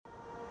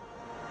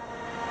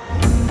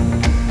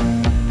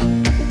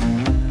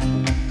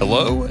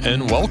Hello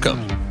and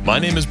welcome. My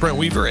name is Brent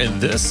Weaver,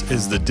 and this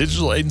is the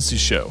Digital Agency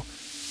Show,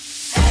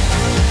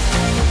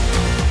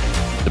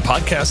 the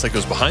podcast that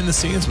goes behind the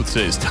scenes with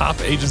today's top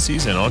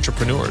agencies and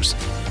entrepreneurs.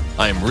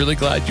 I am really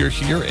glad you're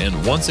here,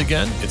 and once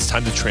again, it's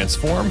time to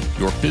transform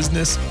your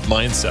business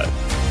mindset.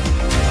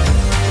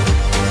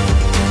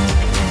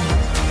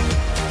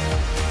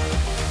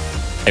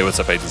 Hey, what's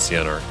up, agency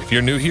owner? If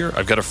you're new here,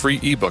 I've got a free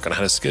ebook on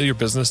how to scale your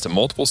business to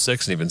multiple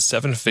 6 and even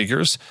 7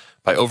 figures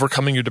by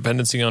overcoming your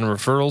dependency on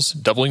referrals,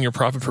 doubling your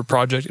profit per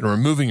project, and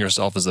removing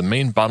yourself as the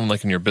main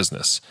bottleneck in your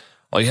business.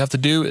 All you have to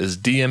do is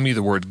DM me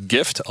the word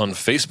gift on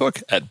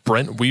Facebook at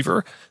Brent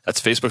Weaver.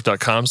 That's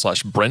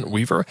facebook.com/Brent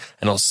Weaver,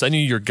 and I'll send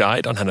you your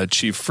guide on how to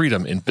achieve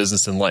freedom in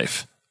business and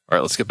life. All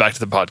right, let's get back to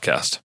the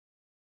podcast.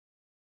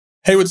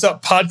 Hey, what's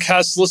up,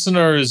 podcast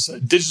listeners,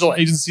 digital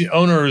agency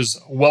owners?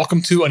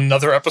 Welcome to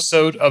another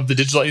episode of the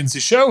Digital Agency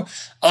Show.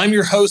 I'm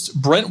your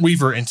host, Brent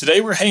Weaver, and today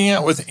we're hanging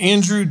out with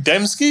Andrew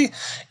Dymski.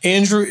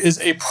 Andrew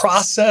is a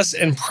process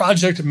and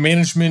project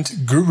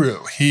management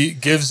guru. He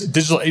gives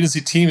digital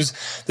agency teams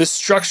the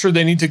structure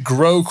they need to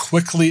grow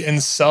quickly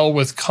and sell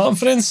with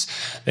confidence.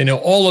 They know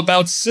all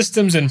about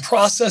systems and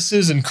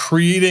processes and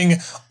creating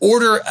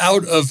order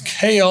out of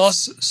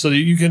chaos so that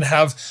you can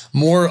have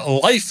more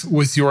life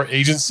with your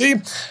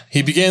agency.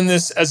 He began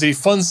this as a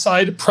fun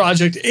side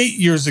project 8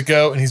 years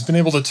ago, and he's been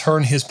able to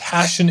turn his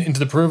passion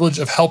into the privilege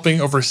of helping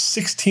over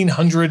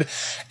 1,600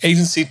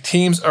 agency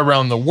teams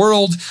around the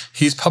world.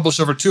 He's published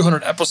over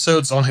 200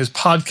 episodes on his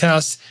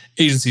podcast,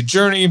 Agency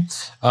Journey.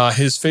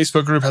 His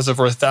Facebook group has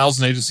over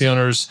 1,000 agency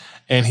owners,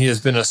 and he has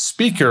been a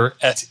speaker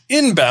at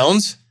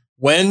Inbound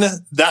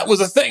when that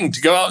was a thing,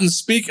 to go out and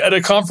speak at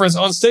a conference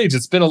on stage.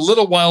 It's been a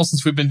little while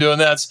since we've been doing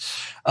that,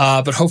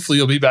 but hopefully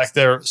you'll be back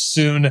there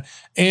soon.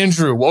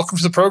 Andrew, welcome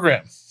to the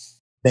program.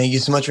 Thank you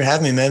so much for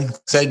having me, man.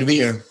 Excited to be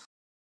here.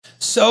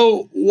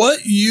 So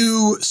what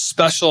you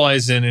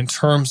specialize in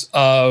terms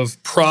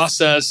of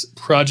process,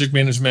 project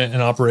management,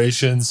 and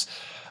operations,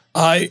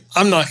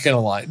 I'm not going to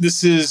lie.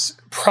 This is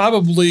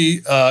probably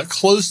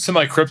close to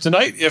my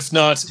kryptonite, if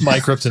not my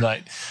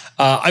kryptonite.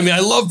 I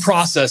love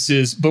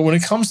processes, but when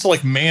it comes to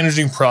like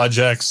managing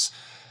projects,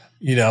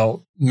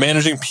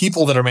 managing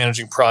people that are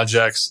managing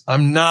projects,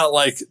 I'm not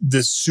like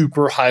this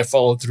super high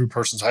follow through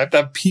person. So I have to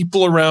have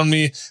people around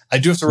me. I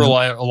do have to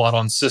rely a lot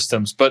on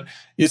systems, but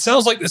it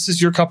sounds like this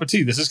is your cup of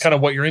tea. This is kind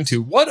of what you're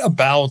into. What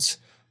about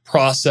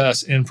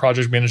process and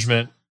project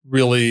management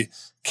really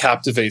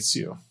captivates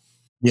you?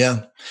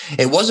 Yeah,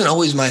 it wasn't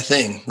always my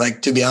thing.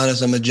 Like, to be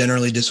honest, I'm a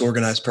generally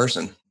disorganized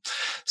person.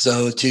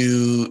 So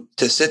to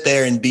sit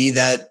there and be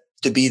that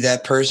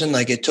person,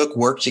 like, it took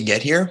work to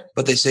get here,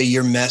 but they say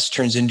your mess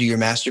turns into your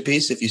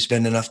masterpiece if you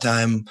spend enough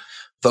time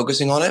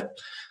focusing on it.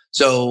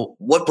 So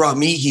what brought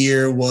me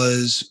here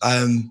was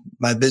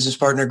my business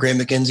partner, Graham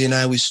McKenzie,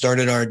 and we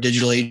started our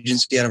digital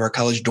agency out of our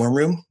college dorm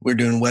room. We're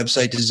doing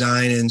website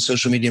design and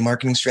social media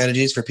marketing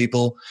strategies for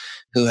people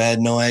who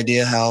had no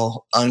idea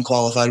how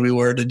unqualified we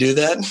were to do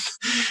that.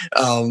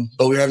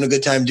 But we were having a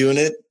good time doing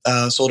it.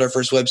 Sold our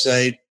first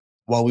website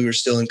while we were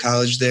still in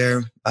college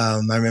there. I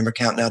remember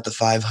counting out the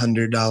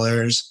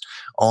 $500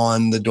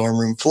 on the dorm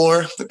room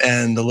floor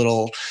and the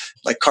little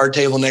card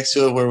table next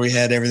to it where we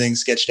had everything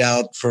sketched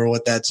out for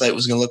what that site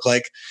was going to look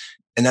like.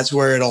 And that's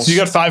where it all... So you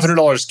got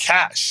 $500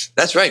 cash.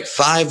 That's right.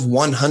 5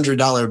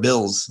 $100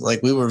 bills.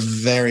 We were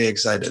very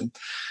excited.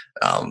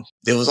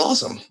 It was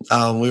awesome.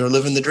 We were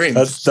living the dream.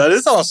 That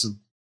is awesome.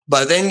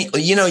 But then,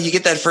 you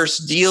get that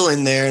first deal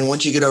in there, and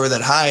once you get over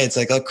that high, it's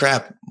like, oh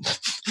crap,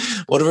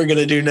 what are we going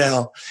to do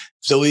now?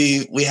 So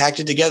we hacked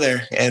it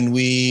together, and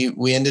we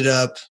ended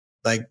up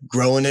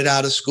growing it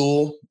out of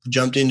school,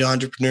 jumped into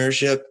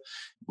entrepreneurship.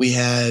 We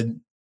had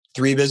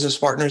 3 business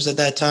partners at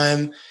that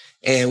time,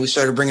 and we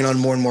started bringing on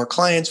more and more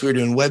clients. We were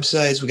doing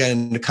websites. We got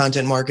into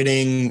content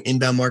marketing,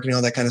 inbound marketing,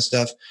 all that kind of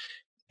stuff.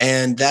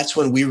 And that's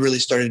when we really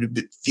started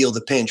to feel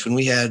the pinch, when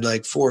we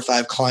had 4 or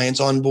 5 clients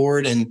on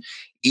board, and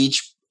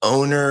each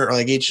owner, or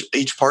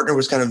each partner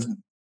was kind of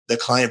the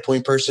client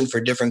point person for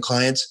different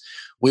clients.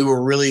 We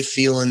were really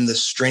feeling the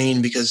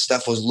strain because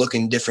stuff was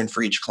looking different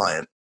for each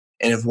client.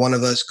 And if one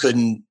of us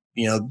couldn't,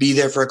 be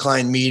there for a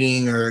client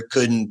meeting or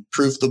couldn't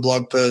proof the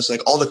blog post,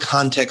 all the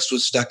context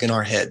was stuck in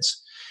our heads.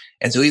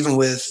 And so even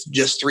with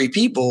just 3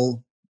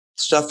 people,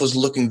 stuff was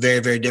looking very,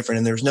 very different.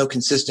 And there was no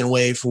consistent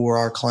way for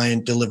our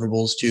client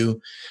deliverables to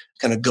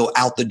kind of go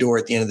out the door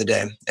at the end of the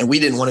day. And we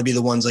didn't want to be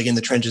the ones in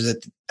the trenches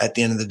at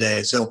the end of the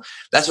day. So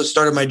that's what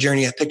started my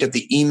journey. I picked up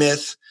the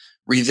E-Myth,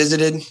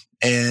 Revisited,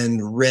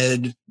 and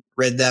read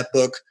that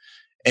book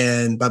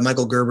and by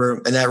Michael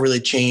Gerber. And that really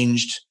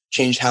changed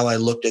how I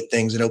looked at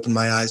things and opened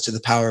my eyes to the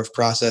power of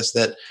process.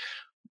 That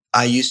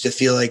I used to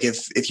feel like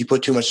if you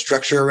put too much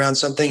structure around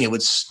something, it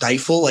would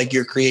stifle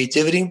your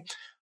creativity.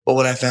 But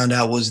what I found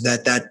out was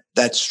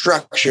that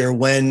structure,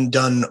 when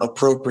done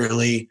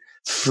appropriately,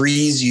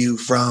 frees you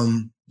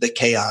from the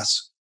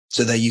chaos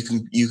so that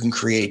you can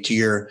create to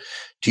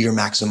your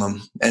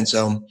maximum. And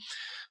so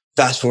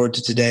fast forward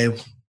to today,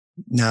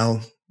 now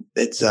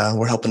it's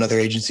we're helping other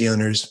agency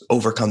owners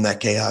overcome that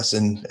chaos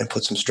and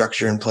put some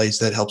structure in place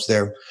that helps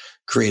their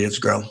creatives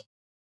grow.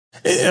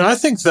 And I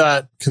think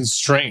that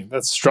constraint,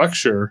 that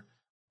structure,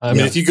 I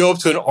mean, if you go up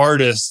to an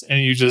artist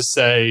and you just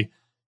say,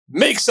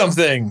 make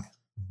something,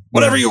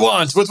 whatever you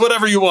want, with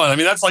whatever you want. I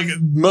mean, that's like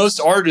most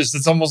artists,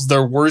 it's almost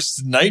their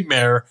worst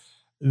nightmare.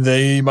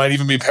 They might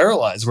even be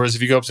paralyzed. Whereas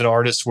if you go up to an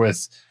artist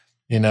with,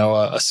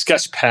 a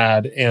sketch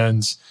pad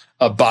and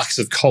a box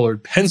of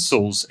colored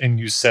pencils and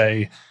you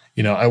say,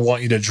 I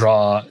want you to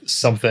draw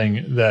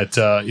something that,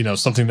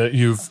 something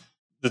that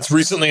that's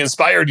recently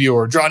inspired you,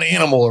 or draw an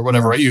animal or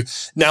whatever,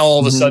 right? Now all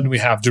of a sudden we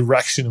have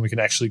direction and we can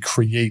actually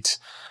create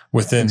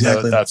within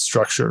that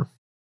structure.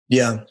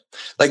 Yeah.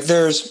 Like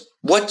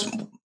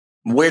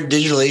where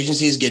digital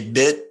agencies get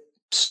bit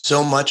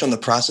so much on the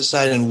process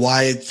side and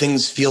why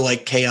things feel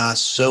like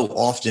chaos so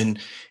often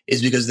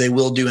is because they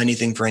will do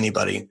anything for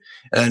anybody.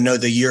 And I know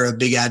that you're a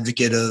big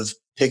advocate of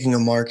picking a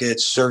market,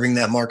 serving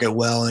that market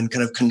well, and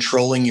kind of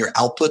controlling your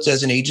outputs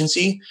as an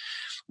agency.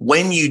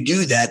 When you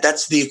do that,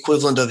 that's the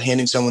equivalent of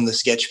handing someone the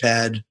sketch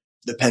pad,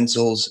 the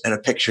pencils, and a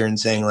picture and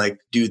saying, like,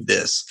 do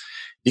this.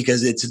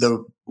 Because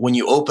when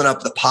you open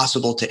up the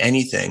possible to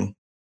anything,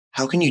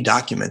 how can you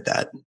document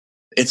that?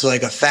 It's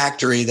like a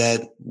factory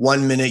that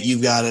 1 minute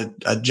you've got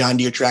a John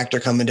Deere tractor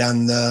coming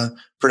down the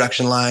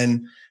production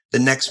line. The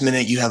next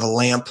minute you have a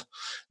lamp.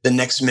 The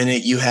next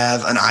minute you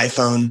have an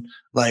iPhone.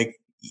 Like,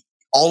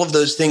 all of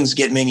those things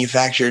get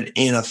manufactured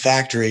in a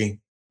factory,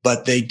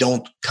 but they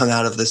don't come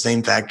out of the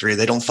same factory.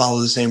 They don't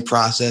follow the same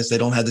process. They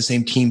don't have the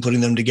same team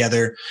putting them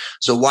together.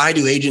 So why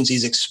do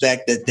agencies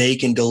expect that they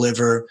can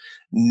deliver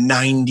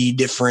 90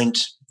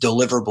 different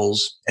deliverables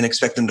and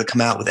expect them to come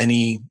out with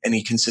any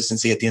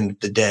consistency at the end of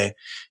the day?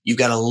 You've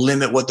got to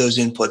limit what those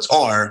inputs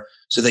are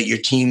so that your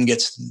team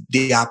gets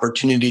the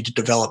opportunity to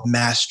develop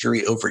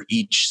mastery over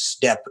each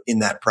step in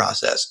that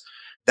process.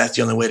 That's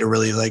the only way to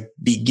really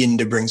begin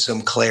to bring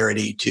some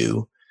clarity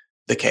to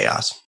the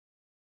chaos.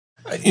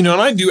 And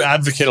I do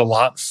advocate a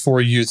lot for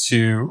you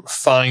to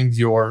find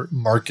your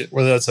market,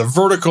 whether that's a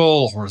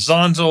vertical,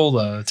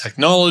 horizontal,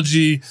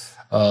 technology,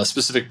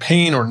 specific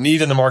pain or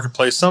need in the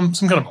marketplace, some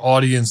kind of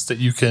audience that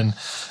you can,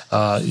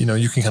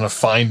 you can kind of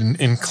find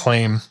and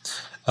claim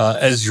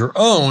as your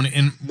own.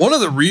 And one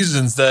of the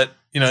reasons that,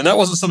 and that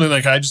wasn't something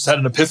like I just had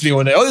an epiphany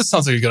one day, oh, this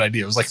sounds like a good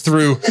idea. It was like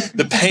through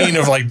the pain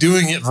of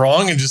doing it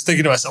wrong and just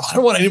thinking to myself, I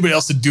don't want anybody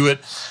else to do it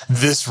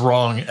this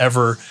wrong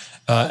ever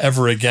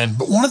again.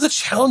 But one of the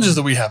challenges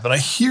that we have, and I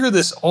hear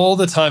this all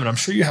the time, and I'm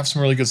sure you have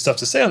some really good stuff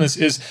to say on this,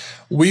 is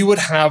we would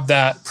have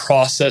that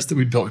process that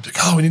we built. We'd be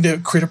like, we need to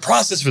create a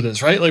process for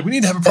this, right? Like, we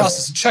need to have a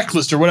process, a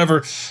checklist or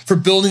whatever for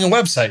building a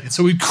website. And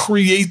so we'd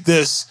create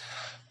this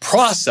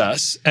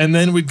process, and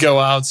then we'd go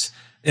out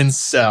and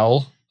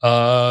sell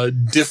a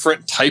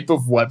different type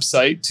of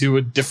website to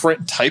a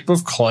different type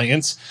of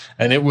client.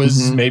 And it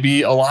was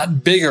maybe a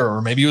lot bigger,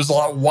 or maybe it was a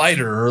lot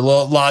wider, or a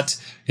lot,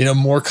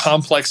 more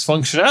complex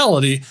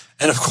functionality.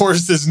 And of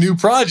course, this new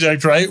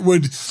project, right,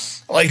 would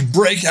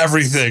break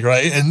everything,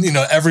 right? And,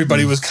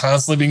 everybody was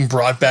constantly being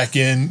brought back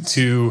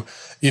into,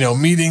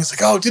 meetings like,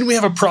 oh, didn't we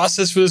have a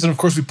process for this? And of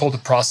course we pulled the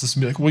process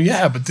and be like, well,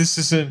 yeah, but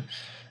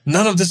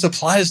none of this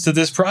applies to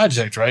this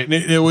project, right? And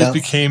it always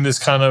became this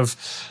kind of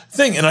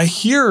thing. And I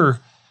hear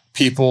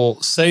people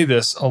say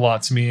this a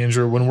lot to me,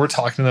 Andrew, when we're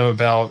talking to them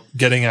about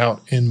getting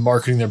out and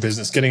marketing their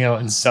business, getting out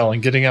and selling,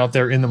 getting out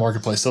there in the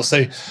marketplace. They'll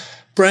say,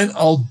 Brent,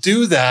 I'll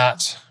do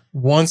that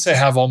once I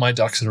have all my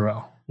ducks in a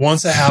row,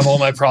 once I have all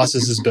my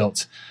processes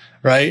built,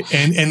 right?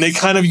 And they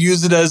kind of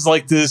use it as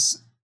this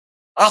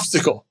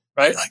obstacle,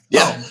 right?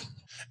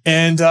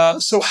 And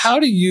so how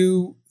do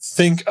you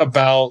think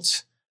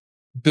about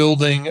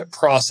building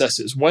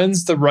processes?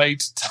 When's the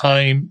right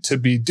time to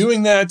be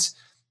doing that?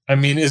 I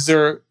mean, is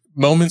there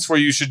moments where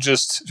you should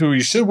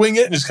wing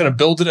it and just kind of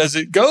build it as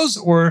it goes?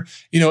 Or,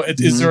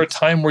 is there a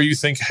time where you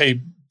think,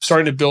 hey,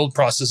 starting to build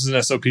processes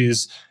and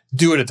SOPs,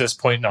 do it at this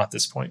point, not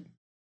this point?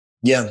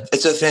 Yeah,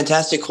 it's a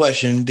fantastic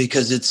question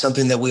because it's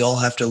something that we all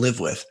have to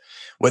live with.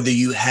 Whether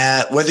you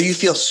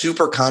feel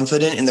super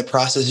confident in the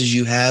processes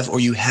you have or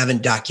you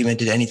haven't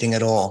documented anything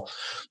at all,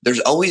 there's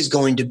always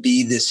going to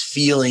be this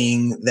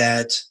feeling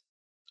that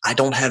I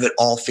don't have it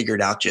all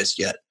figured out just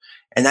yet.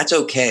 And that's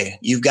okay.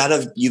 You've got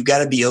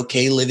to be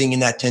okay living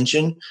in that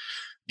tension,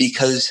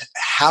 because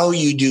how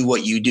you do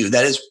what you do,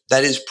 that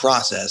is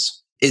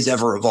process, is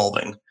ever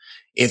evolving.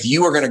 If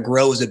you are going to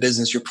grow as a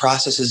business, your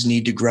processes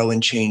need to grow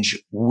and change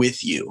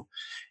with you.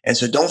 And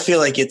so don't feel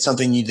like it's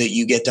something that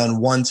you get done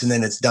once and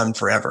then it's done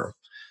forever.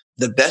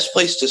 The best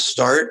place to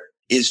start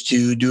is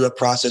to do a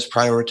process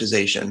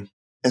prioritization.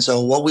 And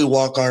so what we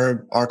walk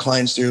our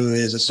clients through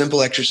is a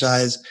simple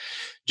exercise.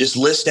 Just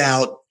list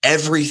out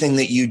everything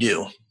that you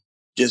do.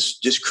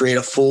 Just create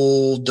a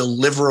full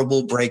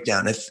deliverable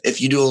breakdown. If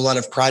you do a lot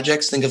of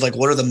projects, think of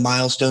what are the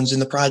milestones in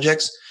the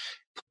projects,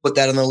 put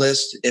that on the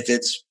list. If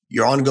it's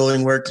your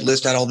ongoing work,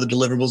 list out all the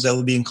deliverables that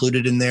will be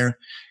included in there,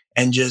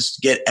 and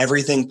just get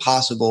everything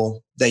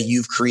possible that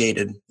you've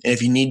created. And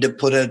if you need to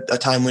put a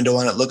time window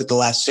on it, look at the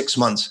last 6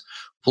 months,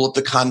 pull up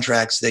the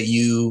contracts that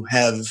you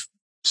have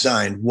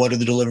signed. What are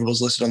the deliverables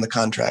listed on the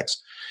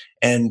contracts?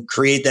 And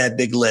create that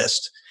big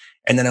list.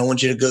 And then I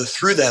want you to go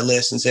through that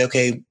list and say,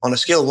 okay, on a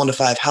scale of 1 to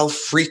 5, how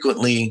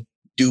frequently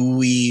do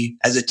we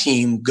as a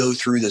team go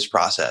through this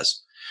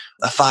process?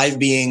 A 5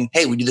 being,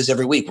 hey, we do this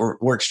every week.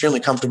 We're extremely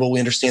comfortable. We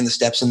understand the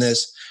steps in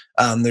this.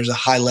 There's a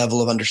high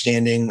level of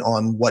understanding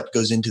on what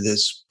goes into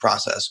this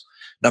process.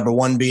 Number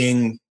 1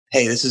 being,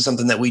 hey, this is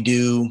something that we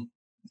do.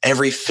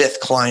 Every 5th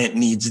client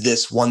needs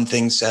this one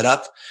thing set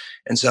up.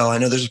 And so I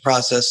know there's a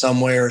process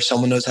somewhere,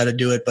 someone knows how to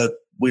do it, but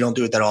we don't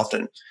do it that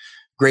often.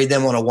 Grade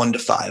them on a 1 to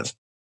 5.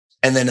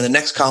 And then in the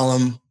next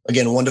column,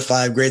 again, 1 to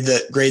 5, grade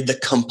the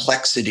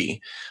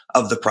complexity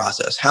of the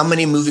process. How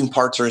many moving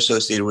parts are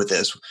associated with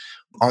this?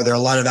 Are there a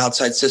lot of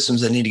outside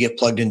systems that need to get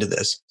plugged into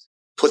this?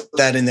 Put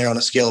that in there on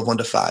a scale of 1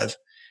 to 5.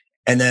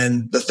 And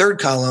then the third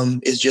column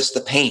is just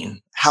the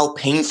pain. How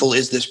painful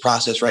is this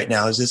process right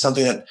now? Is this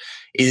something that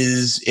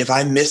is, if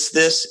I miss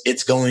this,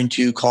 it's going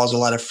to cause a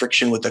lot of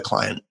friction with the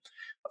client?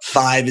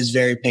 5 is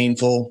very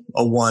painful.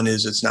 A 1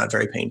 is it's not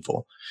very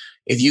painful.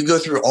 If you go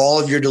through all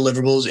of your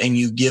deliverables and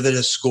you give it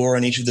a score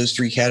on each of those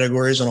 3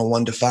 categories on a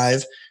 1 to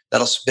 5,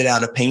 that'll spit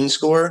out a pain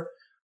score.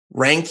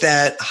 Rank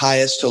that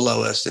highest to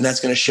lowest, and that's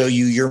going to show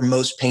you your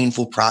most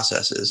painful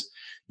processes.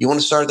 You want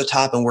to start at the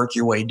top and work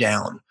your way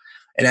down.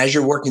 And as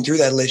you're working through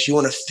that list, you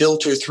want to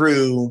filter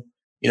through,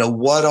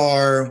 what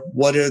are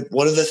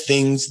the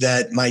things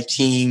that my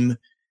team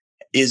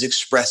is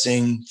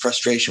expressing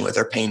frustration with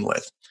or pain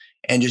with,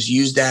 and just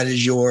use that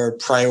as your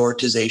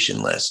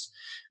prioritization list.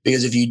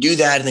 Because if you do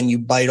that and then you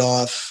bite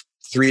off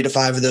 3 to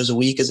 5 of those a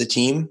week as a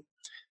team,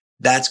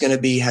 that's going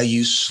to be how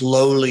you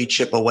slowly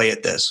chip away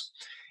at this.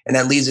 And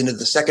that leads into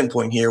the second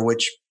point here,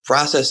 which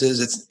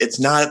processes, it's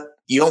not,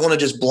 you don't want to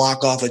just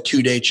block off a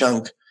 2-day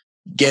chunk,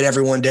 get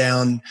everyone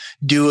down,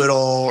 do it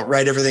all,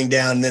 write everything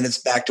down, and then it's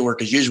back to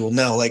work as usual.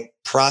 No, like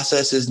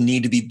processes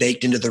need to be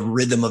baked into the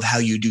rhythm of how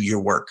you do your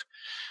work.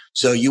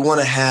 So you want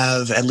to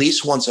have at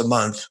least once a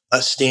month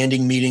a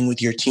standing meeting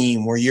with your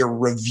team where you're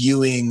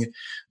reviewing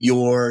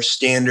your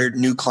standard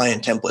new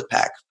client template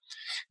pack.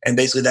 And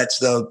basically that's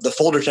the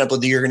folder template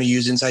that you're going to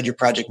use inside your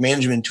project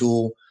management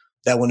tool,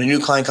 that when a new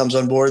client comes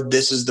on board,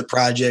 this is the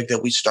project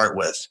that we start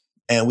with.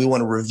 And we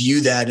want to review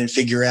that and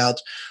figure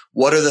out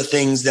what are the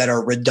things that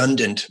are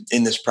redundant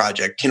in this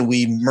project. Can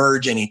we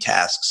merge any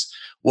tasks?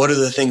 What are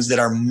the things that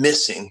are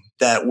missing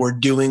that we're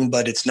doing,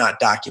 but it's not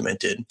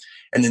documented?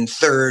 And then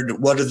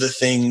third, what are the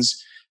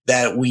things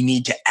that we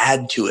need to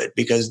add to it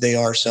because they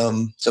are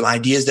some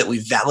ideas that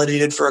we've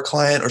validated for a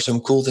client or some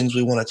cool things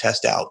we want to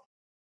test out.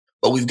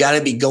 But we've got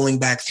to be going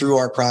back through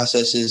our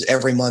processes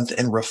every month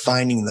and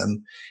refining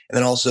them, and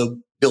then also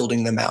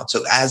building them out.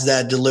 So as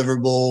that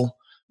deliverable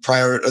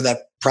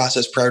that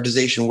process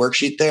prioritization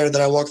worksheet there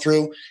that I walk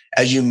through,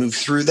 as you move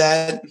through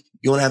that,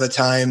 you want to have a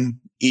time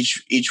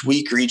each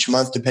week or each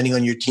month, depending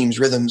on your team's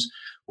rhythms,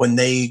 when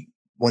they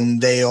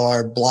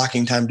are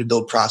blocking time to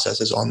build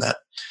processes on that.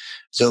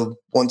 So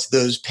once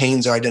those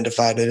pains are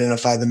identify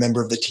the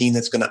member of the team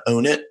that's going to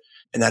own it.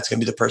 And that's going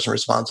to be the person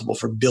responsible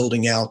for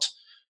building out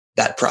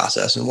that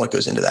process and what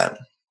goes into that.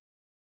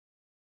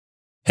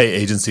 Hey,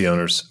 agency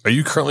owners, are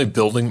you currently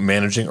building,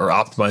 managing, or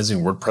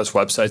optimizing WordPress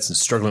websites and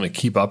struggling to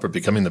keep up or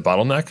becoming the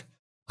bottleneck?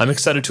 I'm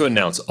excited to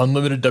announce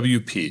Unlimited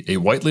WP, a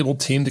white label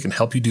team that can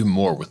help you do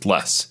more with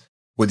less.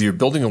 Whether you're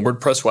building a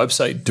WordPress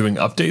website, doing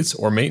updates,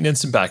 or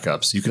maintenance and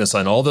backups, you can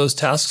assign all those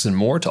tasks and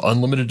more to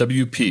Unlimited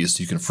WP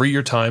so you can free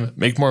your time,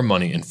 make more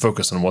money, and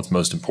focus on what's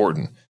most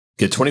important.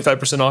 Get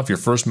 25% off your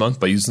first month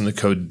by using the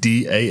code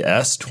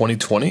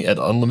DAS2020 at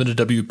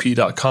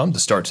unlimitedwp.com to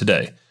start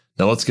today.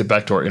 Now let's get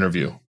back to our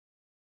interview.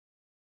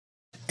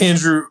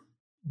 Andrew,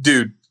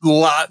 dude, a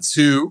lot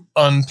to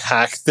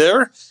unpack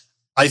there.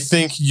 I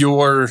think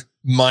your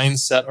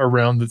mindset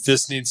around that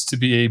this needs to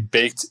be a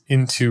baked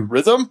into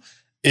rhythm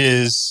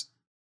is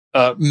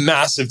a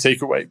massive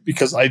takeaway,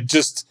 because I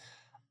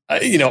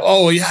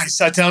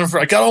sat down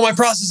I got all my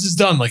processes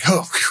done. Like,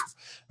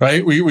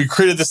 right? We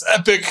created this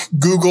epic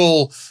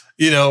Google,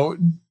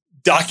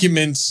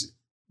 document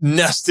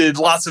nested,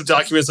 lots of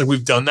documents. Like,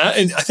 we've done that.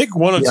 And I think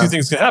one of two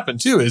things can happen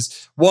too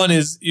is, one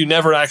is you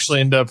never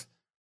actually end up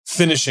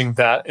finishing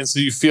that. And so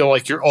you feel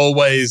like you're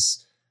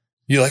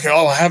like,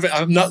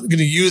 I'm not going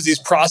to use these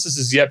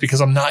processes yet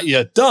because I'm not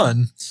yet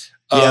done.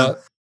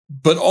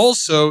 But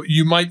also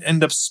you might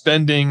end up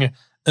spending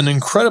an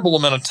incredible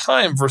amount of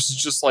time versus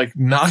just like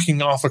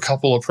knocking off a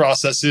couple of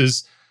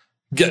processes,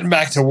 getting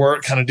back to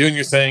work, kind of doing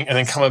your thing, and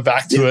then coming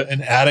back to it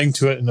and adding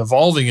to it and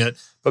evolving it,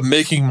 but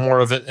making more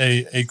of it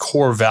a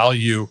core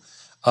value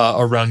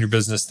around your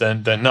business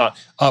than not.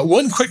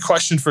 One quick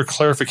question for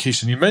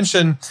clarification. You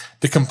mentioned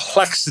the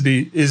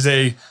complexity is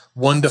a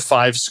 1 to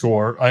 5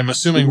 score. I'm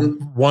assuming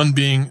 1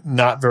 being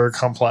not very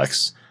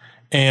complex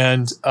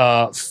and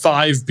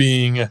 5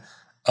 being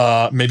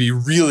maybe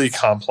really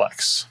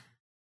complex.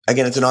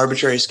 Again, it's an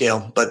arbitrary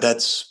scale, but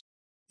that's...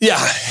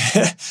 Yeah.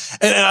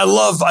 and I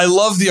love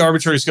the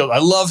arbitrary scale. I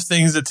love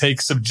things that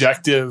take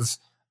subjective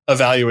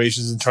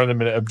evaluations and turn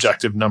them into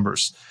objective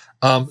numbers.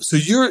 So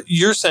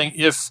you're saying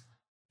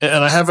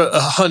and I have a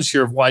hunch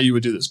here of why you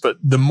would do this, but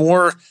the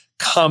more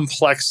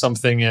complex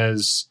something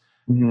is,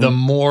 the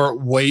more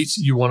weight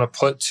you want to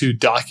put to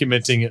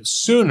documenting it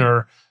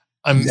sooner.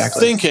 I'm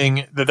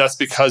thinking that that's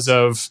because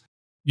of,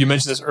 you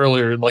mentioned this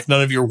earlier, like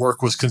none of your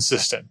work was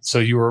consistent. So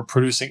you were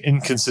producing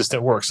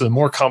inconsistent work. So the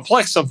more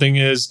complex something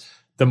is,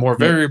 the more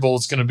variable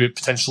it's going to be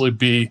potentially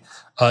be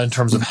in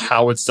terms of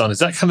how it's done. Is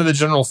that kind of the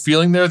general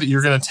feeling there, that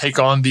you're going to take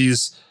on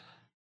these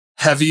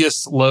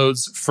heaviest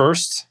loads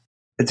first?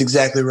 That's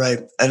exactly right.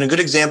 And a good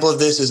example of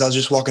this is I was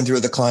just walking through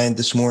with a client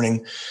this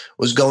morning,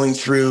 was going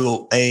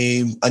through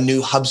a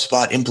new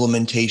HubSpot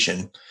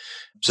implementation.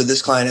 So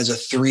this client has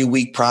a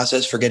 3-week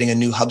process for getting a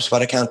new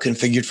HubSpot account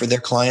configured for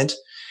their client.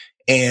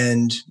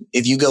 And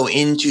if you go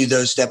into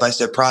those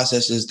step-by-step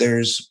processes,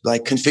 there's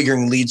like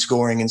configuring lead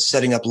scoring and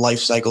setting up life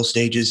cycle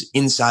stages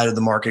inside of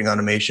the marketing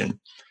automation.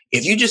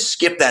 If you just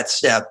skip that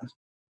step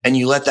and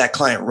you let that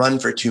client run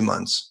for 2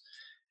 months,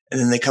 and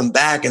then they come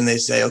back and they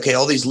say, okay,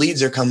 all these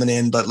leads are coming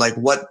in, but like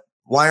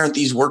why aren't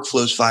these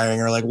workflows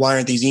firing? Or like, why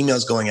aren't these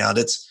emails going out?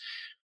 It's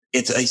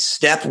a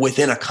step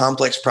within a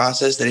complex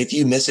process that if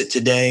you miss it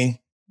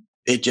today,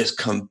 it just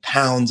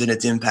compounds in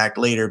its impact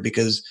later,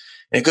 because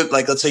it could,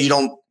 like, let's say you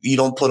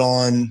don't put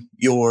on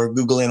your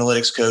Google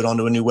Analytics code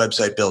onto a new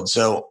website build.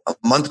 So a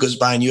month goes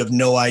by and you have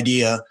no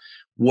idea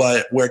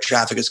where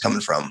traffic is coming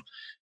from.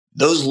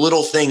 Those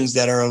little things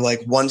that are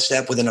like one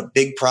step within a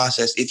big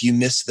process, if you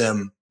miss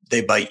them,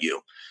 they bite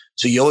you.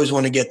 So you always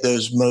want to get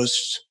those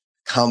most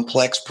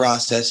complex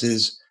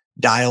processes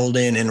dialed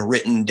in and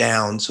written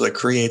down, so it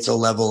creates a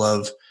level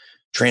of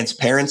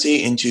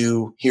transparency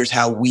into here's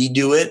how we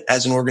do it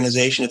as an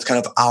organization. It's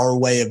kind of our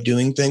way of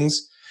doing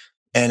things.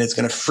 And it's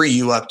going to free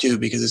you up too,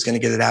 because it's going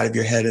to get it out of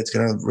your head. It's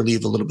going to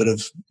relieve a little bit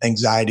of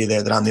anxiety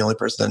there that I'm the only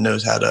person that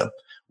knows how to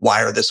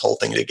wire this whole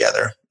thing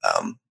together.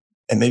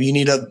 And maybe you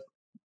need to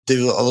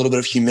do a little bit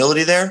of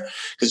humility there,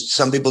 because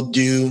some people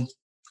do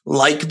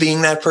like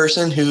being that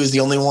person who is the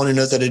only one who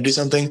knows how to do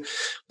something.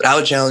 But I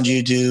would challenge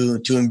you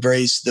to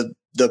embrace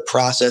the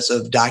process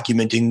of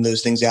documenting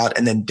those things out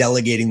and then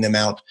delegating them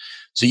out,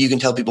 so you can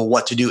tell people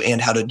what to do and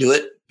how to do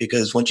it.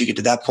 Because once you get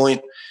to that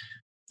point,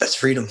 that's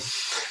freedom.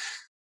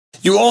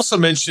 You also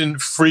mentioned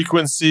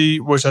frequency,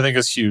 which I think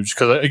is huge.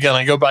 Because again,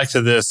 I go back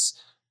to this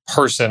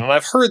person, and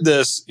I've heard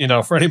this,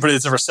 for anybody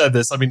that's ever said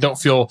this, I mean, don't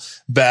feel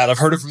bad. I've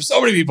heard it from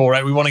so many people,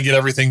 right? We want to get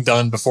everything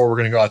done before we're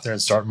going to go out there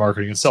and start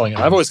marketing and selling it.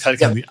 I've always kind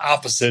of the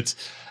opposite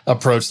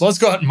approach. So let's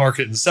go out and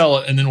market and sell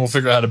it, and then we'll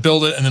figure out how to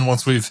build it. And then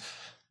once we've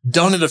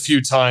done it a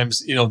few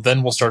times,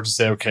 then we'll start to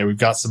say, okay, we've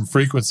got some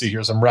frequency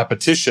here, some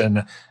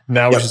repetition.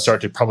 Now we should start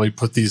to probably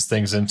put these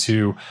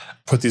into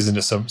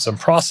some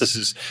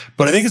processes.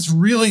 But I think it's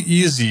really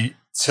easy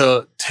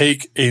to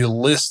take a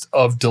list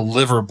of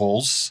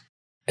deliverables.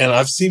 And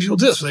I've seen people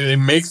do this. They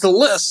make the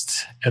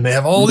list and they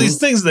have all these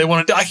things they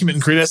want to document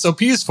and create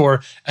SOPs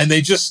for. And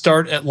they just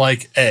start at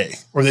like A,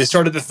 or they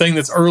start at the thing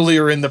that's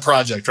earlier in the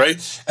project,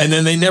 right? And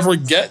then they never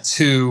get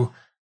to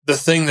the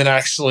thing that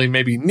actually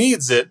maybe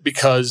needs it,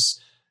 because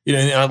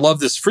and I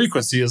love this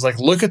frequency, is like,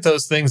 look at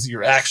those things that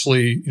you're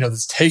actually,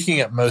 that's taking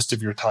up most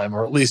of your time,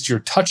 or at least you're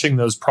touching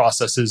those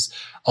processes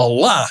a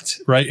lot,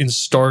 right? And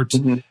start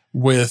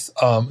with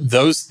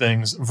those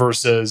things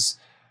versus,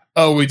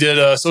 we did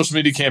a social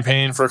media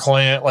campaign for a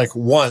client like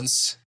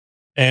once,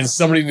 and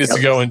somebody needs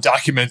to go and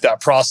document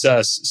that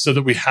process so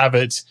that we have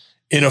it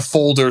in a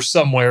folder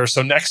somewhere.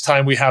 So next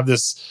time we have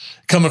this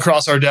come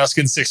across our desk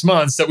in 6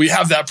 months, that we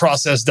have that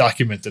process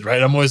documented,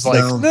 right? I'm always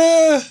like,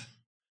 nah.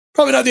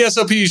 Probably not the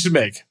SOP you should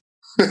make.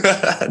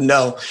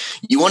 No,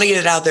 you want to get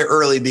it out there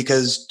early,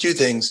 because two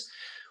things.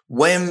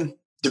 When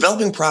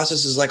developing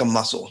process is like a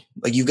muscle,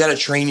 like you've got to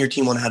train your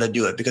team on how to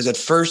do it, because at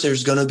first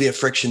there's going to be a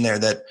friction there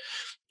that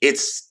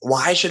it's,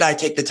 why should I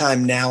take the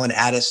time now and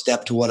add a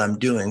step to what I'm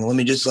doing? Let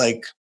me just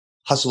like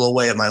hustle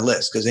away at my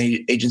list, because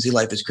agency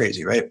life is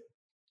crazy, right?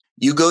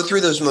 You go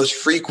through those most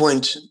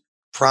frequent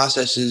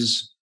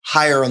processes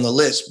higher on the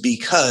list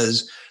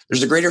because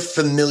there's a greater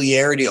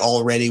familiarity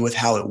already with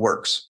how it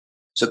works.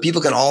 So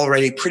people can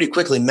already pretty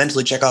quickly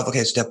mentally check off,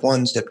 okay, step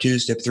 1, step 2,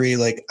 step 3.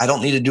 Like, I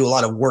don't need to do a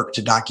lot of work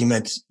to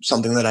document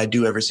something that I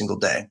do every single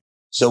day.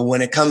 So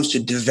when it comes to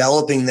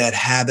developing that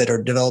habit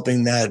or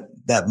developing that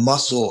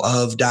muscle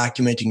of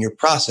documenting your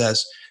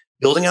process,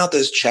 building out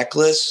those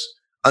checklists,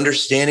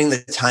 understanding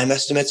the time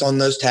estimates on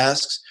those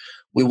tasks,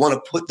 we want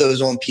to put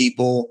those on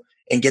people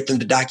and get them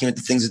to document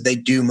the things that they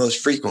do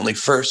most frequently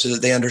first, so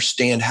that they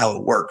understand how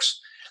it works.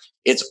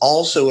 It's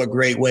also a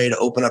great way to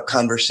open up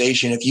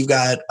conversation. If you've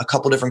got a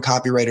couple different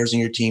copywriters in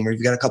your team, or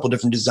you've got a couple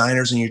different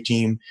designers in your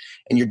team,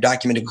 and you're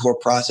documenting a core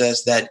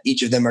process that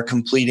each of them are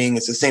completing,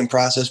 it's the same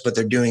process, but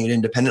they're doing it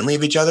independently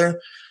of each other.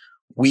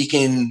 We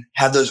can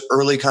have those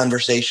early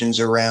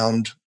conversations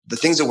around the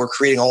things that we're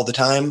creating all the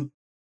time.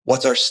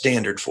 What's our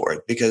standard for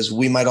it? Because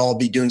we might all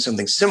be doing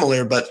something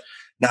similar, but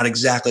not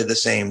exactly the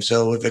same.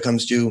 So if it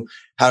comes to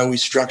how are we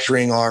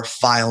structuring our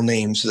file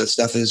names so that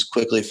stuff is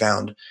quickly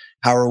found?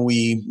 How are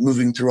we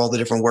moving through all the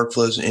different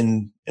workflows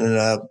in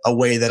a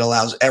way that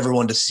allows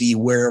everyone to see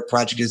where a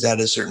project is at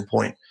a certain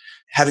point?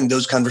 Having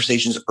those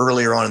conversations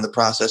earlier on in the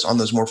process on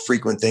those more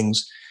frequent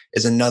things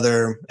is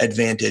another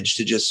advantage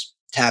to just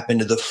tap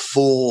into the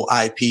full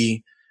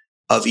IP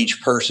of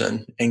each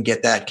person and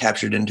get that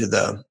captured into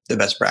the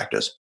best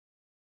practice.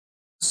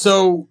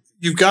 So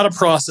you've got a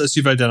process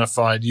you've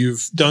identified,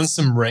 you've done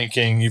some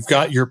ranking, you've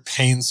got your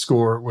pain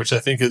score, which I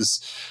think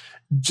is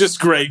just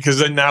great because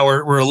then now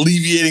we're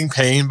alleviating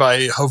pain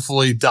by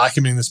hopefully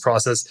documenting this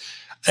process.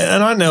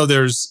 And I know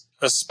there's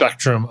a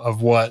spectrum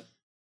of what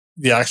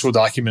the actual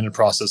documented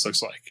process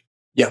looks like.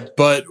 Yeah.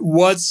 But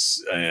where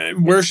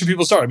should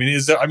people start?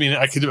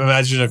 I could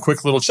imagine a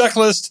quick little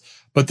checklist,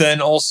 but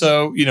then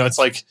also, it's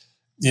like,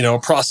 a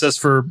process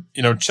for,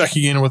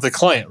 checking in with a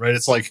client, right?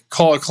 It's like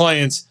call a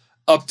client,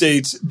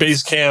 update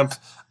Basecamp,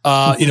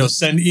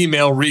 send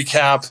email,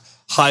 recap,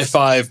 high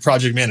five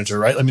project manager,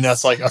 right?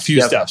 That's like a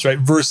few steps, right?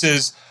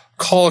 Versus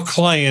call a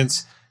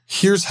client,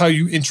 here's how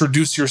you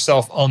introduce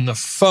yourself on the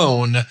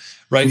phone,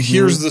 right? Mm-hmm.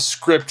 Here's the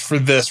script for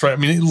this, right?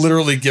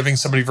 Literally giving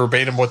somebody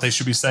verbatim what they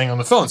should be saying on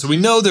the phone. So we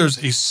know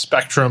there's a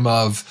spectrum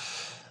of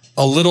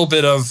a little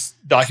bit of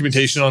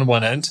documentation on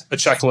one end, a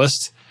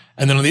checklist.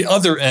 And then on the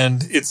other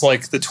end, it's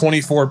like the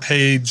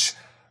 24-page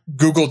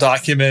Google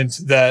document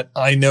that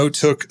I know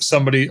took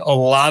somebody a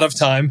lot of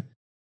time.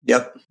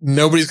 Yep.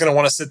 Nobody's going to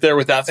want to sit there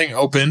with that thing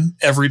open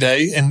every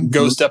day and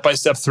go step by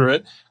step through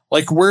it.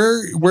 Like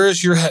where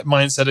is your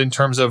mindset in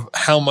terms of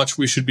how much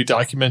we should be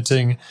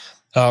documenting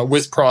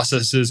with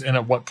processes and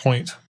at what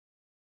point?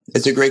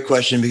 It's a great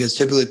question because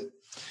typically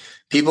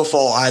people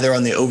fall either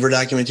on the over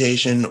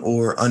documentation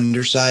or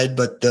underside,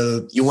 but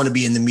you want to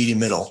be in the medium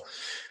middle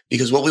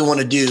because what we want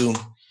to do,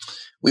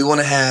 we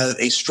want to have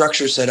a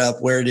structure set up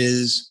where it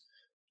is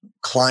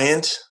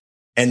client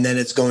and then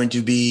it's going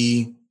to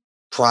be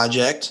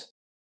project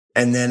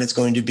and then it's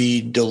going to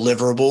be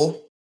deliverable.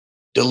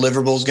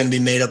 Deliverable is going to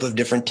be made up of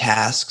different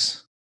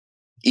tasks.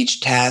 Each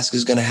task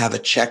is going to have a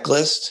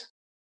checklist.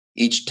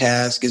 Each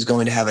task is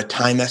going to have a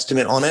time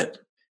estimate on it.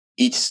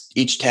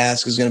 Each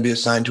task is going to be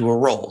assigned to a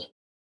role.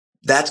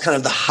 That's kind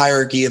of the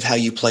hierarchy of how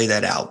you play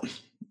that out.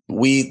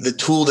 The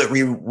tool that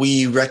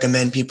we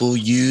recommend people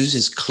use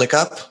is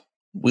ClickUp.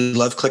 We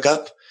love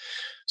ClickUp.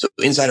 So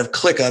inside of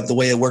ClickUp, the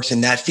way it works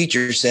in that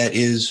feature set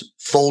is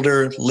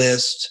folder,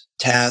 list,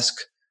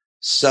 task,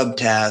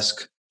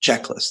 subtask,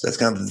 checklist. That's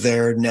kind of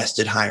their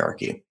nested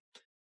hierarchy.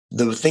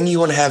 The thing you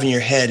want to have in your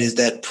head is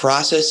that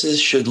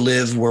processes should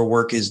live where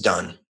work is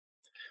done.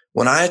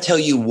 When I tell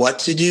you what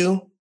to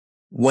do,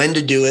 when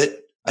to do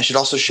it, I should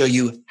also show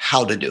you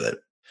how to do it.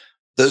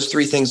 Those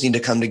three things need to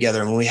come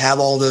together. And when we have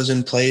all those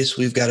in place,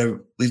 we've got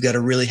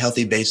a really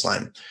healthy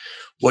baseline.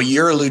 What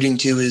you're alluding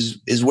to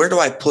is where do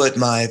I put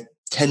my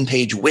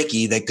 10-page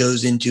wiki that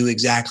goes into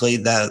exactly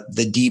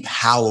the deep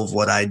how of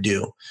what I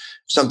do?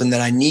 Something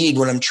that I need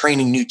when I'm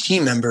training new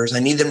team members. I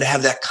need them to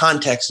have that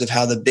context of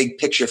how the big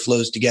picture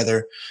flows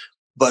together.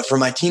 But for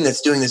my team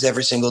that's doing this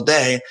every single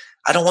day,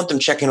 I don't want them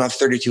checking off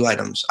 32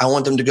 items. I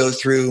want them to go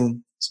through,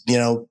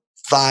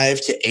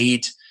 5 to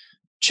 8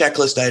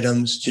 checklist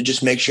items to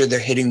just make sure they're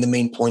hitting the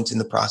main points in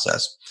the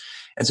process.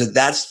 And so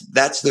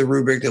that's the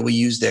rubric that we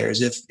use there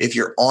is if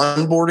you're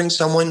onboarding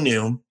someone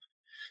new,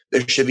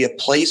 there should be a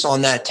place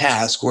on that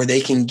task where they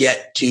can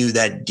get to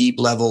that deep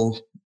level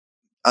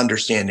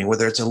understanding,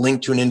 whether it's a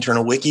link to an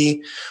internal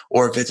wiki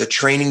or if it's a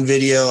training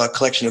video, a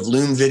collection of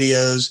Loom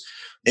videos.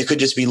 It could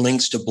just be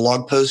links to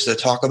blog posts that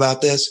talk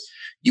about this.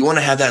 You want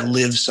to have that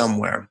live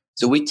somewhere.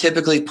 So we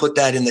typically put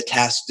that in the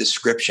task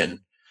description.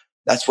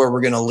 That's where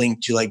we're going to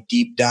link to like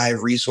deep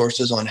dive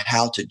resources on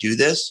how to do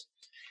this.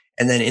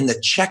 And then in the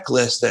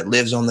checklist that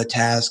lives on the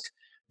task,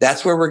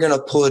 that's where we're going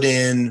to put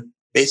in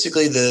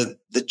basically the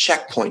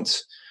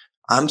checkpoints.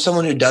 I'm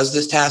someone who does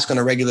this task on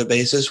a regular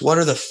basis. What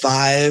are the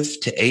 5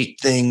 to 8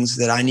 things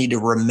that I need to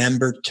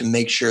remember to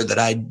make sure that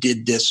I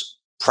did this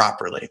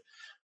properly?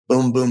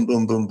 Boom, boom,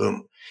 boom, boom,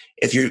 boom.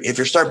 If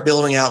you start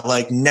building out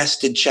like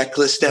nested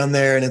checklists down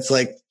there and it's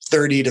like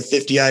 30 to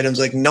 50 items,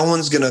 like no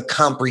one's going to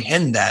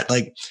comprehend that.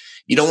 Like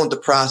you don't want the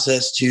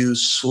process to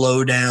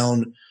slow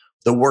down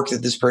the work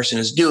that this person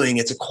is doing.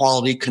 It's a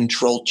quality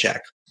control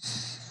check.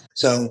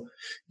 So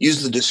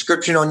use the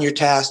description on your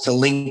task to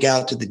link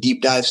out to the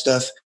deep dive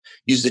stuff.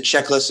 Use the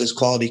checklist as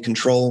quality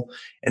control,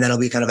 and that'll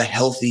be kind of a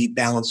healthy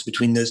balance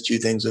between those two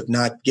things of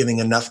not giving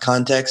enough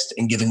context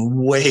and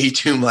giving way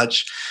too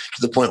much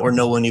to the point where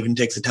no one even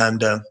takes the time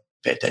to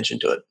pay attention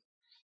to it.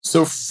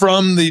 So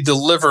from the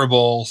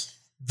deliverable,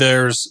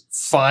 there's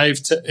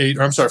 5 to 8,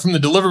 or I'm sorry, from the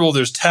deliverable,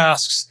 there's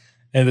tasks,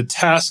 and the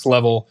task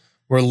level,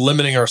 we're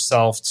limiting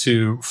ourselves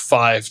to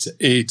 5 to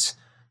 8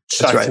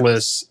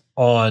 checklists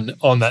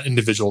on that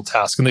individual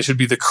task. And they should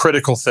be the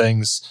critical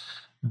things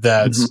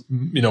that,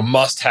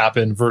 must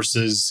happen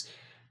versus,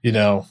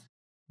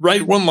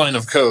 write 1 line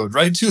of code,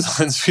 write 2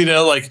 lines,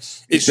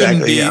 it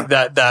shouldn't be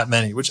that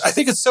many, which I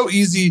think it's so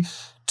easy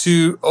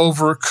to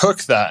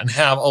overcook that and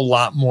have a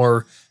lot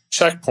more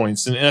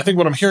checkpoints. And I think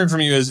what I'm hearing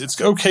from you is it's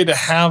okay to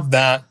have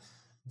that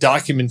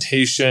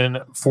documentation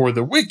for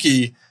the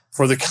wiki,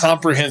 for the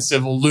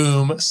comprehensive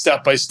Loom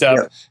step-by-step.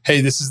 Yep.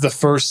 Hey, this is the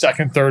first,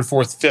 second, third,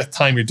 fourth, fifth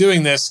time you're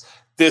doing this.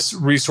 This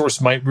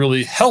resource might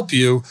really help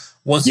you.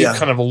 Once you've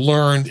kind of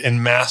learned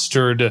and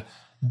mastered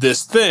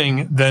this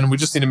thing, then we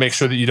just need to make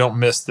sure that you don't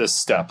miss this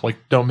step,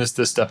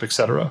 et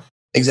cetera.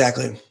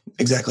 Exactly.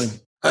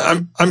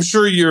 I'm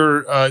sure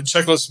your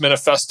checklist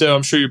manifesto.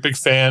 I'm sure you're a big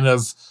fan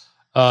of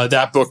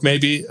that book.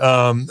 Maybe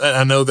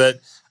I know that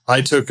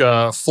I took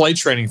flight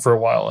training for a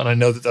while, and I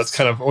know that that's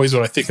kind of always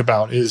what I think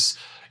about is,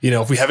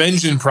 if we have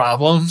engine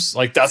problems,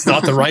 like that's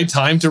not the right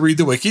time to read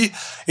the wiki.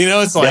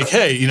 It's like,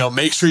 hey,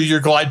 make sure your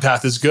glide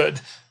path is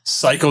good.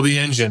 Cycle the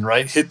engine,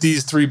 right? Hit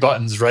these 3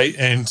 buttons, right?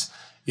 And,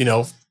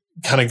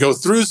 kind of go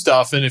through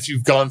stuff. And if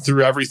you've gone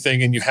through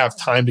everything and you have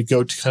time to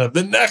go to kind of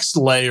the next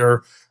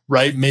layer,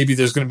 right? Maybe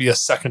there's going to be a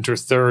second or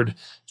third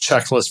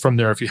checklist from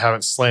there if you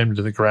haven't slammed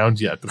to the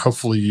ground yet. But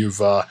hopefully you've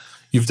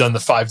done the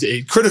 5 to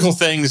 8 critical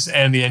things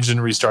and the engine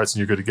restarts and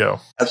you're good to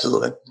go.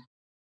 Absolutely.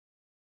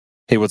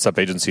 Hey, what's up,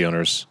 agency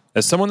owners?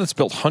 As someone that's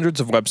built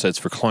hundreds of websites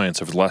for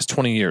clients over the last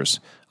 20 years,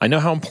 I know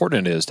how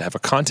important it is to have a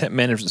content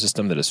management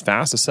system that is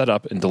fast to set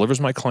up and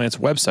delivers my clients'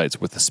 websites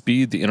with the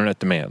speed the internet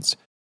demands.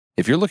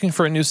 If you're looking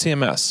for a new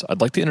CMS,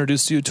 I'd like to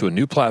introduce you to a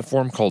new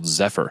platform called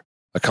Zephyr,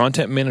 a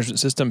content management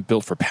system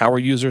built for power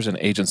users and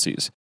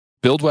agencies.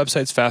 Build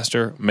websites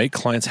faster, make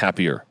clients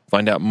happier.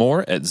 Find out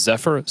more at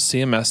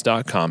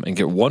zephyrcms.com and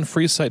get 1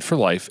 free site for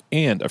life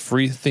and a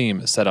free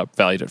theme setup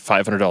valued at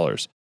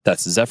 $500.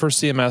 That's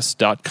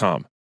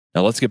zephyrcms.com.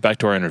 Now let's get back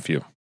to our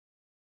interview.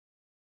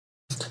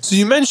 So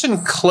you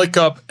mentioned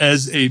ClickUp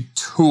as a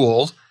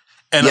tool,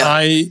 and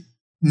I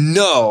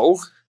know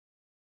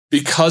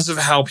because of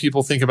how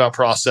people think about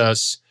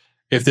process,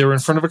 if they were in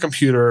front of a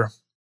computer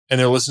and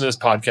they're listening to this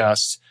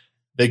podcast,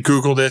 they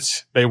Googled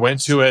it, they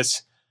went to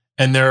it,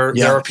 and there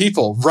are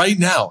people right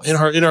now in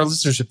our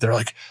listenership. They're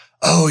like,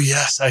 "Oh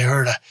yes, I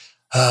heard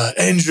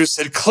Andrew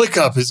said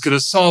ClickUp is going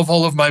to solve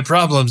all of my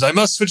problems. I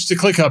must switch to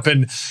ClickUp,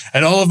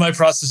 and all of my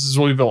processes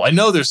will be built." I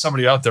know there's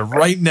somebody out there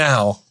right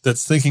now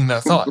that's thinking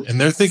that thought, and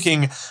they're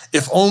thinking,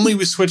 if only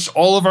we switched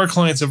all of our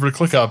clients over to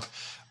ClickUp,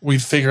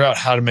 we'd figure out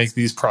how to make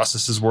these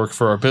processes work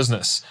for our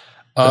business.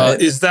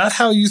 Right. Is that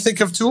how you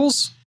think of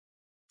tools?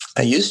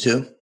 I used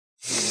to.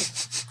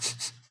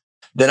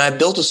 Then I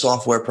built a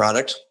software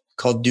product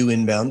called Do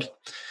Inbound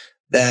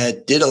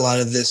that did a lot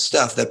of this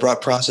stuff, that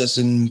brought process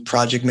and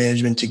project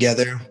management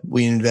together.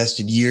 We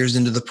invested years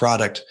into the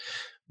product.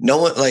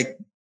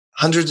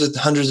 Hundreds of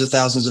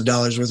thousands of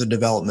dollars worth of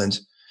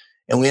development.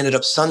 And we ended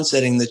up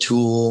sunsetting the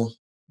tool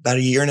about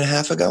 1.5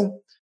 years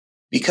ago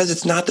because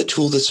it's not the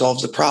tool that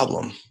solves the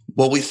problem.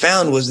 What we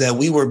found was that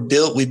we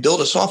built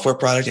a software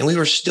product and we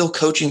were still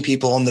coaching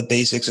people on the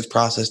basics of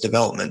process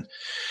development.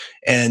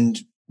 And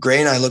Gray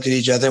and I looked at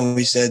each other and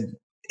we said,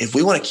 if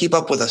we want to keep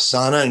up with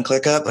Asana and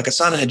ClickUp, like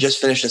Asana had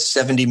just finished a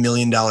 $70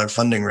 million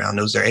funding round.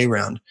 It was their A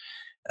round.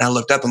 And I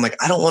looked up, I'm like,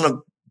 I don't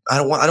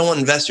want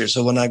investors.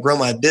 So when I grow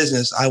my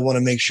business, I want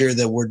to make sure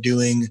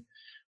that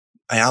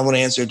I want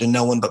to answer to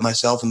no one but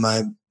myself and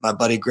my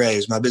buddy Gray,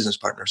 who's my business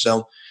partner.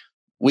 So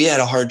we had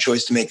a hard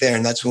choice to make there.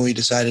 And that's when we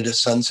decided to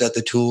sunset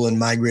the tool and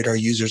migrate our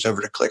users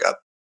over to ClickUp.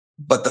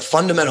 But the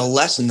fundamental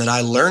lesson that I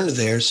learned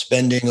there,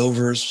 spending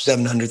over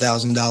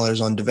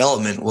 $700,000 on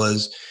development,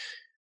 was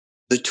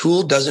the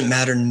tool doesn't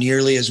matter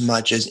nearly as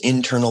much as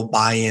internal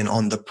buy-in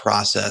on the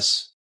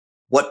process.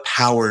 What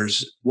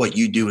powers what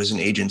you do as an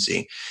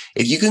agency?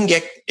 If you can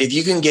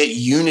get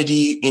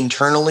unity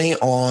internally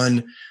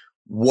on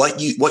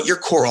what your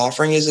core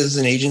offering is as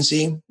an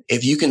agency,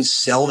 if you can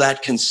sell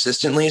that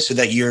consistently so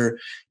that you're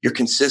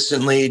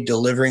consistently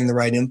delivering the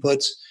right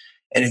inputs,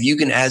 and if you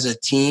can, as a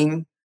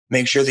team,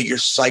 make sure that you're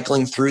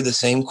cycling through the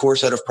same core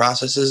set of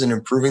processes and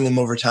improving them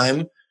over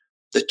time,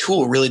 the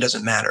tool really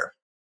doesn't matter.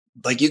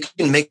 Like, you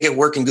can make it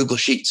work in Google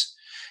Sheets.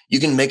 You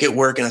can make it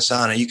work in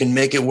Asana. You can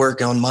make it work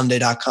on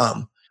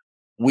Monday.com.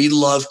 We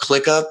love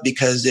ClickUp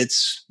because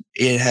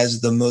it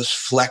has the most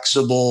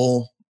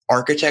flexible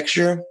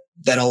architecture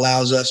that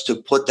allows us to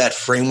put that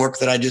framework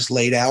that I just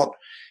laid out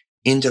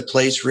into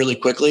place really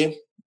quickly.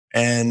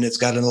 And it's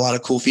got a lot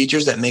of cool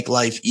features that make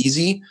life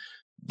easy.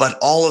 But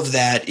all of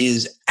that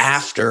is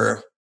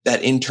after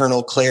that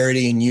internal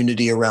clarity and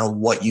unity around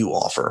what you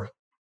offer.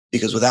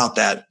 Because without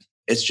that,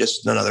 it's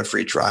just another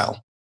free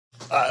trial.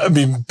 I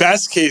mean,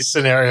 best case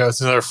scenario,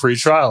 it's another free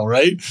trial,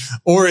 right?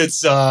 Or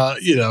it's,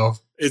 you've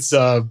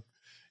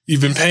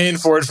been paying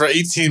for it for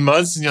 18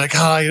 months and you're like,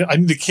 I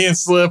need to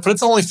cancel it, but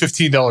it's only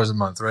 $15 a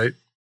month, right?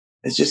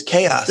 It's just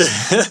chaos.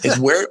 It's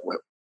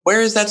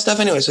where is that stuff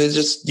anyway? So it's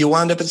just, you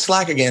wind up in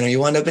Slack again, or you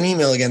wind up in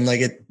email again.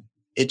 Like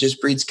it just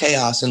breeds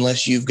chaos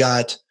unless you've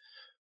got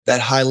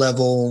that high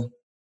level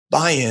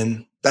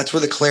buy-in. That's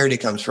where the clarity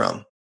comes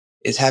from,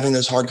 is having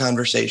those hard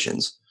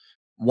conversations.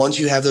 Once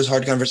you have those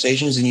hard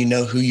conversations and you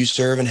know who you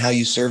serve and how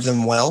you serve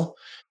them well,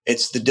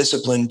 it's the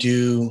discipline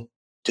to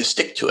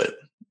stick to it.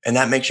 And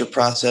that makes your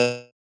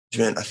process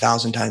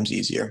 1,000 times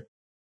easier.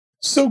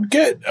 So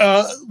maybe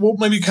this will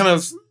be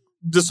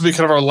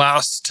kind of our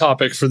last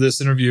topic for this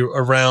interview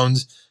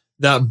around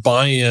that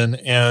buy-in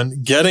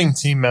and getting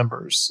team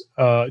members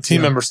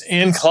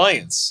and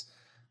clients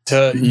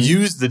to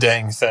use the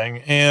dang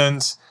thing.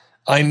 And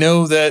I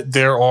know that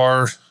there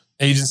are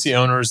agency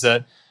owners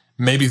that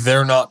maybe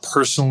they're not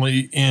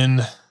personally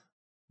in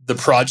the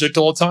project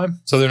all the time.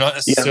 So they're not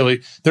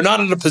necessarily, they're not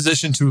in a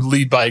position to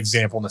lead by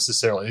example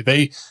necessarily.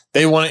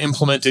 They want to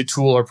implement a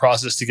tool or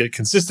process to get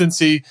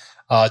consistency,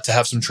 to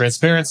have some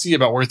transparency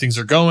about where things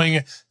are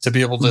going, to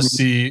be able to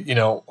see, you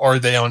know, are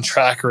they on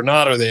track or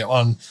not? Are they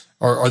on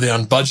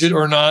budget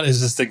or not?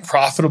 Is this thing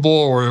profitable,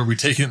 or are we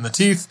taking it in the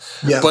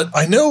teeth? Yeah. But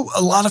I know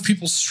a lot of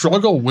people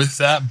struggle with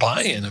that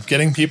buy-in of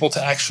getting people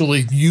to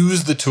actually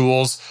use the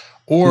tools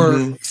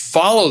or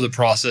follow the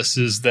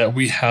processes that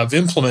we have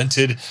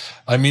implemented.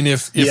 I mean,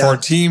 if our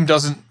team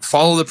doesn't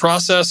follow the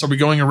process, are we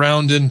going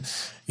around and,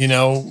 you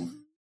know,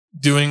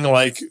 doing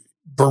like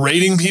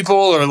berating people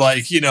or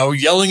like, you know,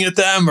 yelling at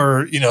them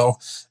or, you know,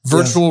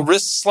 virtual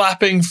wrist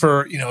slapping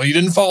for, you know, you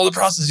didn't follow the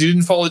process, you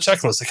didn't follow the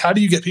checklist. Like, how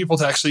do you get people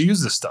to actually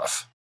use this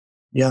stuff?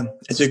 Yeah,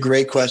 it's a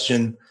great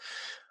question.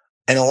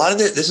 And a lot of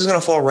this is going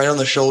to fall right on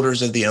the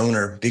shoulders of the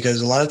owner,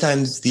 because a lot of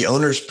times the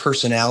owner's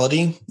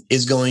personality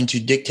is going to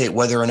dictate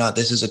whether or not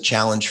this is a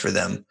challenge for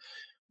them.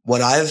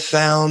 What I've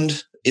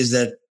found is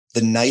that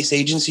the nice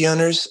agency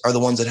owners are the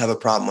ones that have a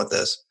problem with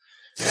this.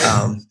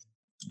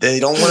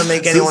 They don't want to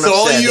make anyone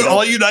upset.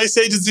 All you nice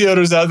agency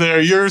owners out there,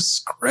 you're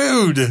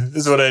screwed,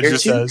 is what Andrew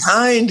says. You're too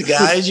kind,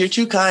 guys. You're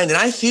too kind. And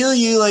I feel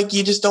you, like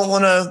you just don't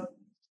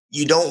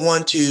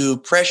want to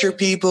pressure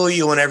people.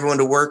 You want everyone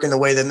to work in the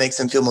way that makes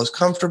them feel most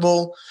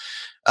comfortable.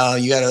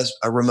 You got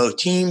a remote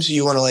team, so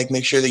you want to like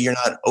make sure that you're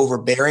not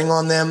overbearing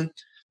on them.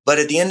 But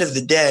at the end of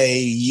the day,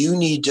 you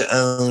need to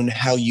own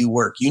how you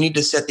work. You need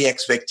to set the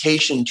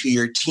expectation to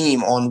your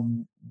team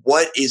on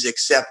what is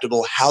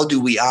acceptable. How do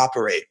we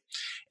operate?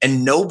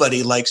 And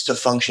nobody likes to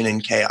function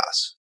in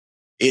chaos.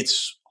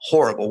 It's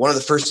horrible. One of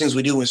the first things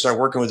we do when we start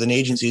working with an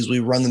agency is we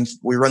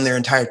run their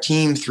entire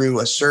team through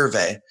a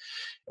survey.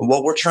 And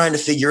what we're trying to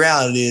figure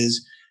out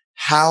is,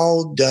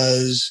 how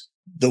does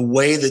the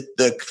way that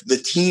the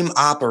team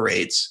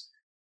operates,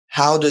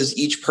 how does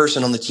each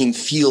person on the team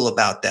feel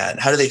about that?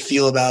 How do they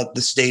feel about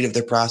the state of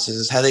their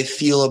processes? How do they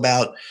feel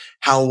about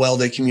how well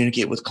they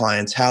communicate with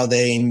clients, how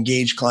they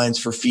engage clients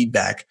for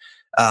feedback,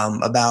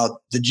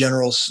 about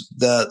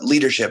the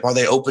leadership? Are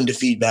they open to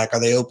feedback? Are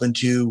they open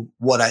to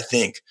what I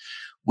think?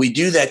 We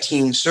do that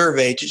team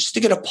survey to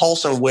get a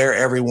pulse on where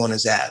everyone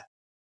is at.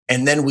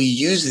 And then we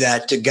use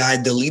that to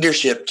guide the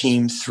leadership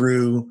team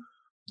through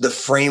the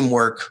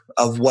framework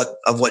of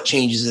what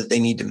changes that they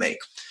need to make.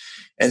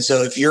 And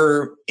so if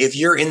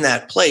you're in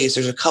that place,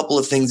 there's a couple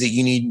of things that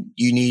you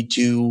need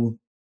to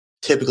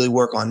typically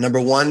work on.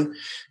 Number one,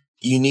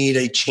 you need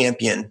a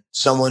champion,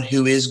 someone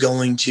who is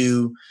going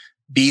to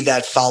be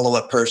that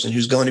follow-up person,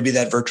 who's going to be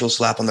that virtual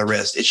slap on the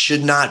wrist. It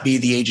should not be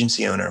the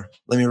agency owner.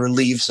 Let me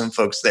relieve some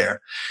folks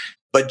there.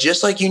 But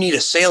just like you need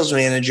a sales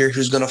manager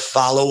who's going to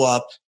follow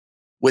up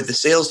with the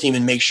sales team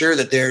and make sure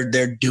that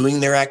they're doing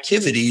their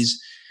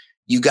activities,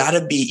 you got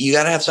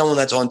to have someone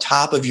that's on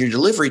top of your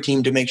delivery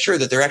team to make sure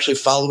that they're actually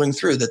following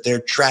through, that they're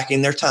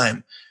tracking their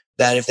time,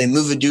 that if they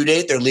move a due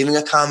date, they're leaving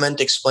a comment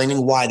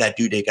explaining why that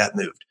due date got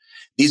moved.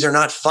 These are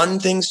not fun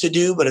things to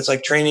do, but it's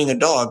like training a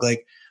dog.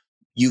 Like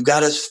you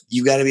got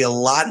to be a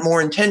lot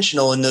more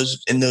intentional in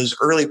those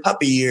early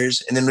puppy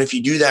years. And then if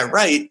you do that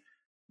right,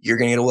 you're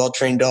going to get a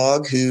well-trained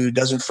dog who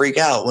doesn't freak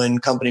out when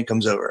company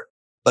comes over.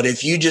 But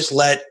if you just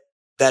let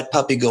that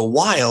puppy go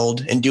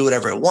wild and do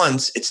whatever it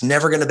wants, it's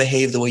never going to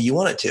behave the way you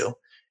want it to.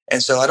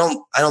 And so I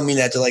don't mean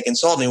that to like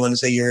insult anyone and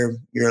say you're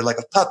like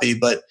a puppy,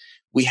 but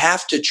we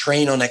have to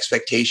train on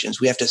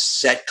expectations. We have to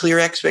set clear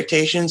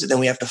expectations, and then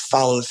we have to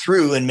follow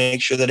through and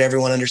make sure that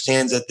everyone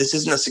understands that this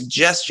isn't a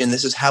suggestion.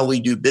 This is how we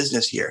do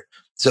business here.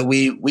 So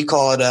we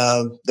call it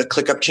the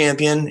ClickUp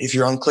champion if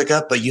you're on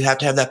ClickUp, but you have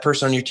to have that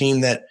person on your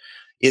team that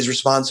is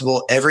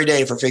responsible every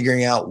day for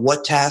figuring out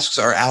what tasks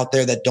are out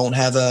there that don't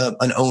have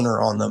an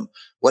owner on them,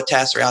 what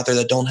tasks are out there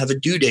that don't have a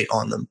due date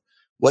on them,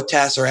 what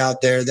tasks are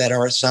out there that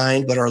are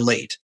assigned but are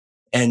late.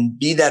 And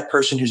be that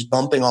person who's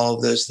bumping all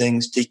of those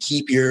things to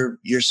keep your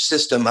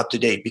system up to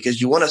date, because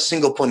you want a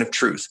single point of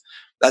truth.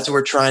 That's what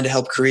we're trying to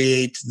help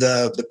create.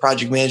 The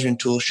project management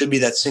tool should be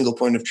that single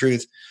point of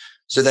truth,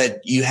 so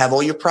that you have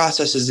all your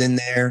processes in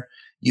there.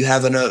 You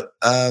have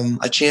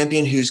a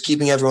champion who's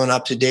keeping everyone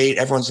up to date.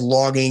 Everyone's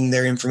logging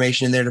their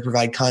information in there to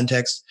provide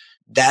context.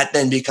 That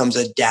then becomes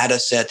a data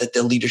set that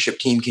the leadership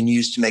team can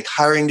use to make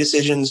hiring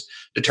decisions,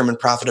 determine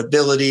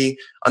profitability,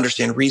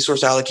 understand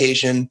resource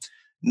allocation.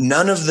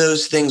 None of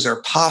those things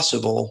are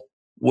possible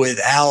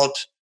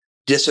without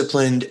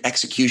disciplined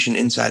execution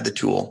inside the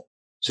tool.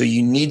 So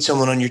you need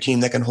someone on your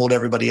team that can hold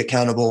everybody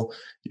accountable.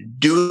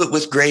 Do it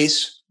with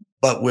grace,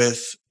 but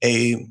with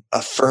a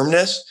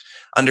firmness.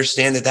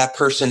 Understand that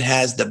person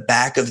has the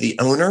back of the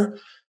owner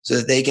so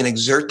that they can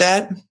exert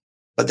that,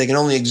 but they can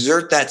only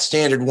exert that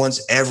standard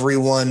once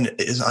everyone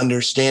is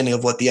understanding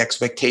of what the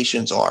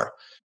expectations are.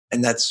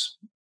 And that's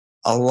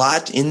a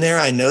lot in there.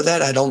 I know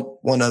that. I don't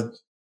want to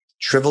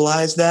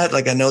trivialize that.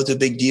 Like, I know it's a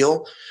big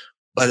deal,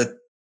 but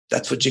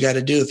that's what you got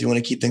to do if you want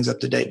to keep things up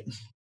to date.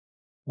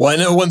 Well, I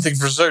know one thing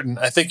for certain.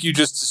 I think you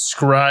just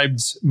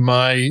described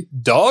my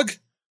dog.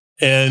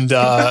 And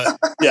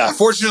yeah,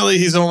 fortunately,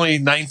 he's only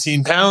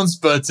 19 pounds,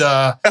 but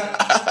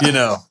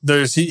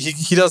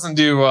he doesn't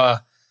do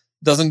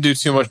doesn't do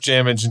too much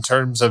damage in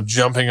terms of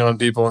jumping on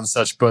people and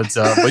such. But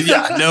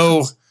yeah,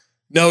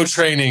 no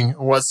training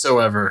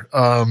whatsoever.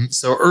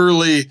 So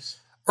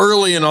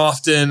early and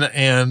often.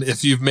 And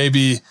if you've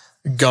maybe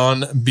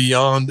gone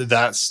beyond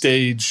that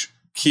stage,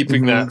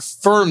 keeping that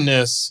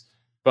firmness,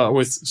 but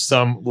with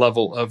some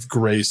level of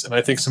grace. And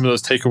I think some of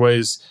those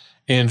takeaways,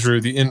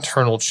 Andrew, the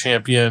internal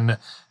champion,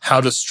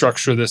 how to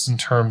structure this in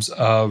terms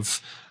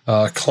of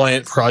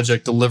client,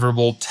 project,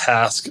 deliverable,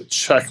 task,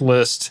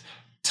 checklist,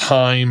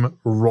 time,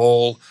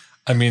 role.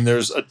 I mean,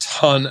 there's a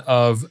ton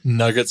of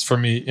nuggets for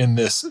me in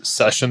this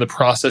session. The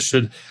process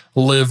should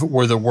live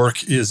where the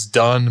work is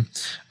done.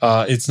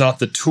 It's not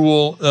the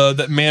tool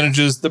that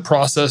manages the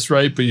process,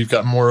 right? But you've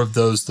got more of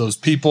those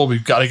people.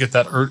 We've got to get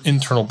that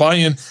internal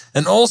buy-in.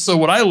 And also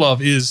what I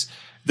love is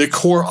the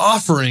core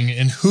offering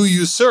and who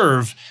you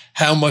serve,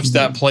 how much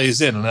that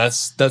plays in. And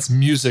that's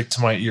music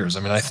to my ears.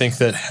 I mean, I think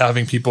that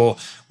having people,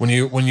 when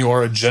you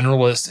are a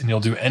generalist and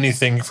you'll do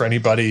anything for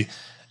anybody,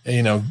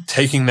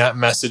 taking that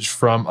message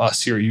from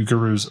us here at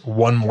UGurus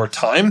one more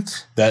time,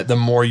 that the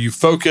more you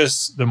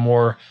focus, the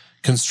more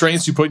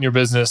constraints you put in your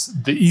business,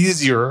 the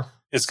easier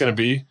it's going to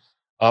be,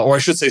 or I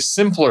should say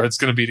simpler it's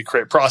going to be to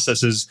create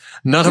processes.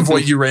 None of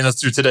what you ran us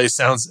through today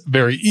sounds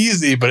very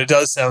easy, but it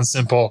does sound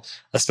simple,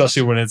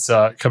 especially when it's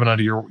coming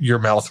out of your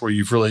mouth where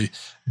you've really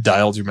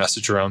dialed your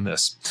message around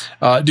this.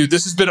 Dude,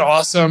 this has been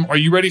awesome. Are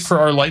you ready for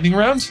our lightning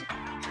round?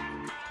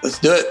 Let's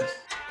do it.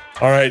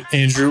 All right,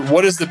 Andrew,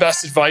 what is the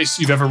best advice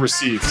you've ever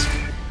received?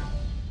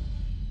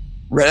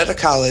 Right out of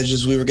college,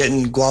 as we were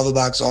getting Guava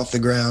Box off the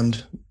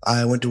ground,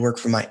 I went to work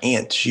for my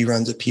aunt. She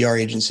runs a PR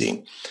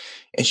agency.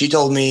 And she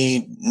told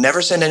me,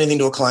 never send anything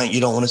to a client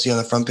you don't want to see on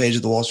the front page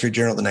of the Wall Street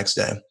Journal the next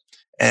day.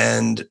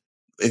 And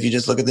if you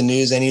just look at the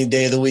news any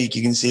day of the week,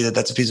 you can see that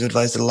that's a piece of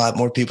advice that a lot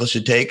more people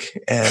should take.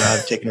 And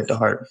I've taken it to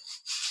heart.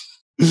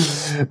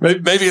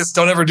 Maybe it's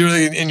don't ever do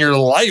anything in your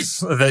life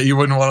that you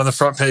wouldn't want on the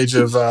front page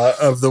of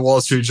the Wall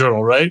Street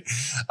Journal, right?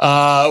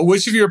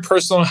 Which of your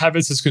personal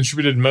habits has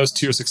contributed most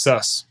to your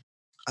success?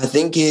 I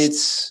think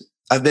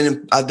I've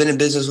been in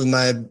business with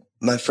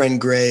my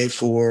friend Gray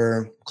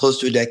for close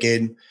to a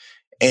decade,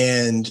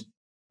 and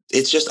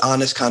it's just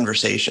honest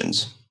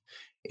conversations.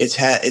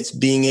 It's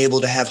being able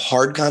to have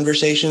hard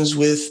conversations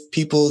with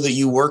people that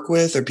you work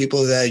with or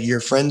people that you're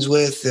friends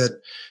with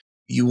that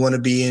you want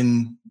to be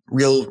in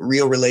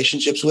real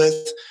relationships with.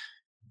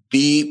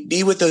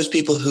 Be with those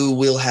people who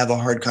will have a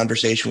hard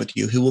conversation with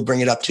you, who will bring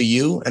it up to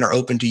you and are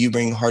open to you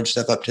bringing hard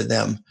stuff up to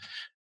them.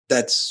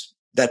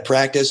 That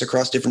practice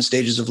across different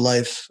stages of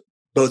life,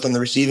 both on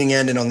the receiving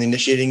end and on the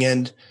initiating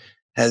end,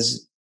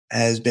 has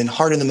been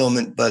hard in the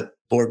moment, but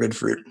bore good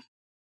fruit.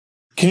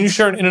 Can you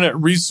share an internet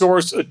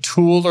resource, a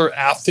tool or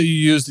app that you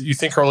use that you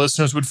think our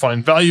listeners would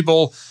find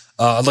valuable?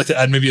 I'd like to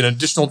add maybe an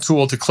additional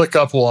tool to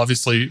ClickUp. We'll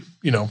obviously,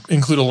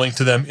 include a link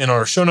to them in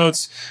our show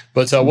notes.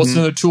 But what's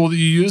another tool that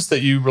you use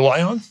that you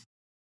rely on?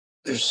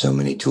 There's so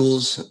many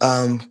tools.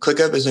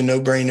 ClickUp is a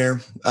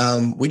no-brainer.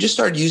 We just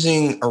started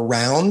using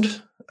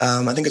Around.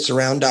 I think it's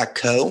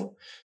around.co.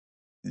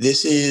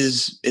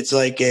 It's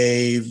like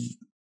a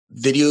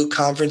video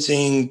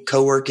conferencing,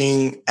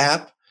 co-working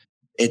app.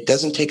 It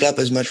doesn't take up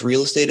as much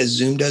real estate as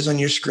Zoom does on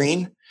your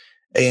screen.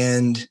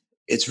 And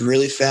it's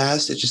really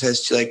fast. It just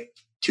has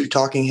two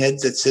talking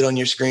heads that sit on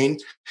your screen.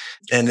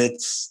 And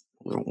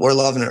we're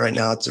loving it right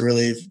now. It's a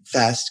really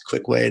fast,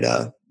 quick way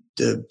to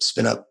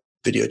spin up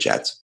video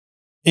chats.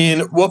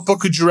 And what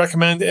book would you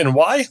recommend and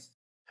why?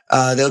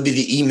 That would be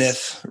The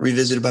E-Myth,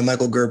 revisited by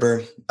Michael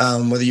Gerber.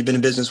 Whether you've been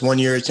in business 1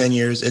 year or 10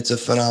 years, it's a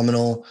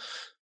phenomenal,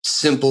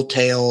 simple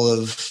tale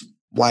of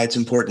why it's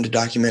important to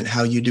document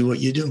how you do what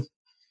you do.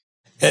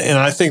 And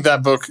I think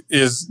that book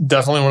is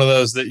definitely one of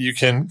those that you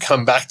can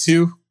come back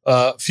to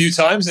a few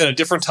times and at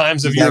different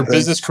times of your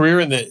business career.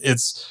 And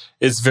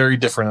it's very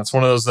different. It's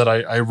one of those that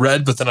I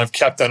read, but then I've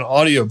kept an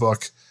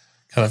audiobook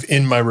kind of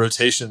in my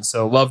rotation.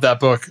 So love that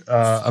book.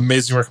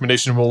 Amazing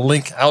recommendation. We'll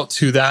link out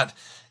to that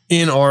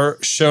in our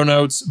show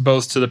notes,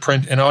 both to the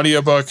print and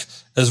audiobook,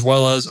 as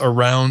well as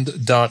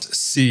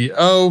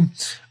around.co.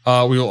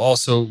 We will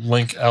also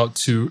link out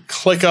to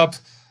ClickUp.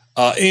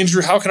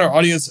 Andrew, how can our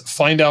audience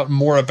find out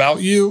more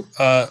about you?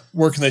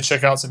 Where can they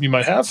check out something you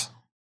might have?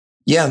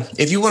 Yeah.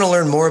 If you want to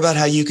learn more about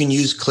how you can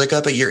use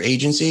ClickUp at your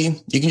agency,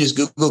 you can just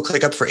Google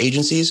ClickUp for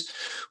agencies.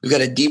 We've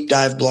got a deep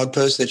dive blog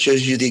post that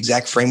shows you the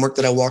exact framework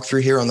that I walk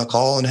through here on the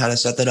call and how to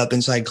set that up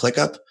inside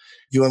ClickUp. If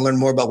you want to learn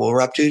more about what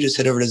we're up to, just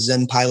head over to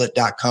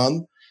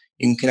zenpilot.com.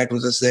 You can connect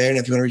with us there. And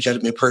if you want to reach out to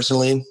me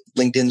personally,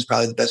 LinkedIn is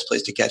probably the best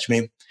place to catch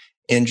me.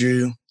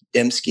 Andrew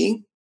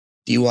Dymski,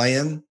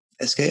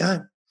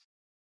 Dymski.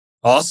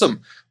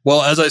 Awesome.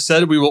 Well, as I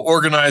said, we will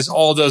organize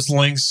all those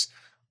links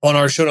on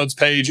our show notes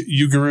page,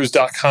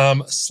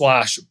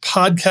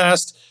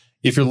 ugurus.com/podcast.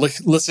 If you're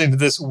listening to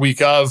this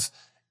week of,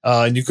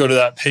 and you go to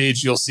that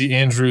page, you'll see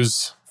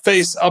Andrew's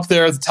face up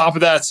there at the top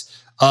of that.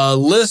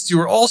 list. You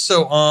were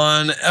also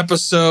on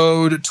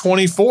episode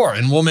 24,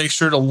 and we'll make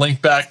sure to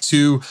link back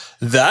to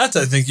that.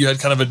 I think you had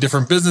kind of a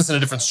different business and a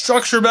different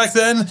structure back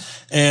then,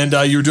 and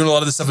you were doing a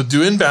lot of this stuff with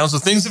Do Inbound, so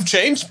things have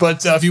changed.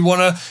 But if you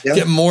want to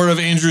get more of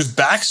Andrew's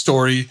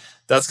backstory,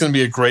 that's going to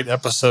be a great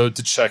episode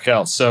to check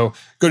out. So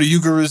go to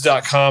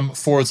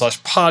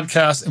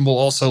ugurus.com/podcast, and we'll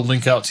also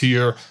link out to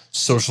your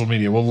social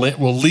media. We'll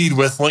lead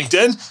with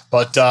LinkedIn,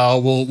 but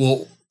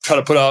we'll try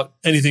to put out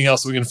anything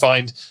else we can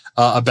find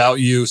about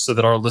you so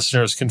that our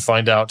listeners can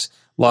find out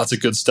lots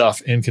of good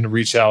stuff and can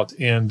reach out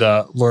and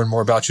learn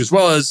more about you, as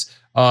well as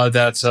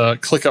that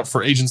ClickUp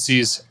for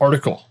Agencies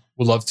article.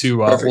 We'd love to,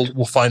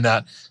 we'll find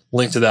that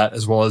link to that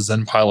as well as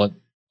ZenPilot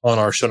on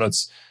our show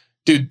notes.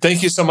 Dude,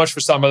 thank you so much for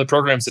stopping by the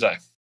program today.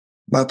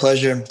 My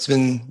pleasure. It's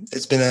been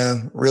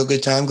a real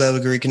good time. Glad we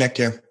could reconnect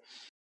here.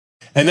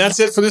 And that's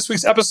it for this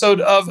week's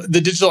episode of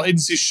the Digital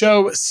Agency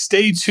Show.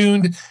 Stay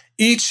tuned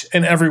each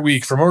and every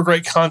week for more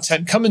great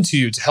content coming to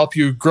you to help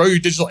you grow your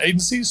digital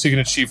agency so you can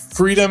achieve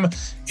freedom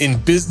in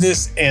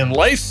business and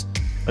life.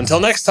 Until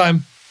next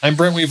time, I'm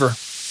Brent Weaver.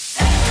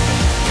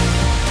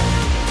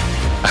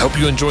 I hope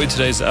you enjoyed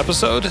today's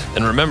episode.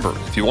 And remember,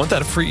 if you want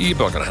that free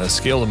ebook on how to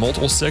scale to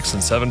multiple 6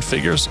 and 7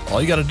 figures,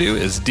 all you got to do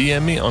is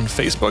DM me on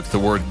Facebook, the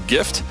word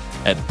gift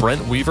at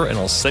Brent Weaver, and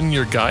I'll send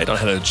you your guide on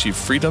how to achieve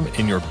freedom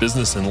in your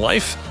business and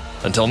life.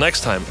 Until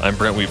next time, I'm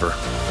Brent Weaver.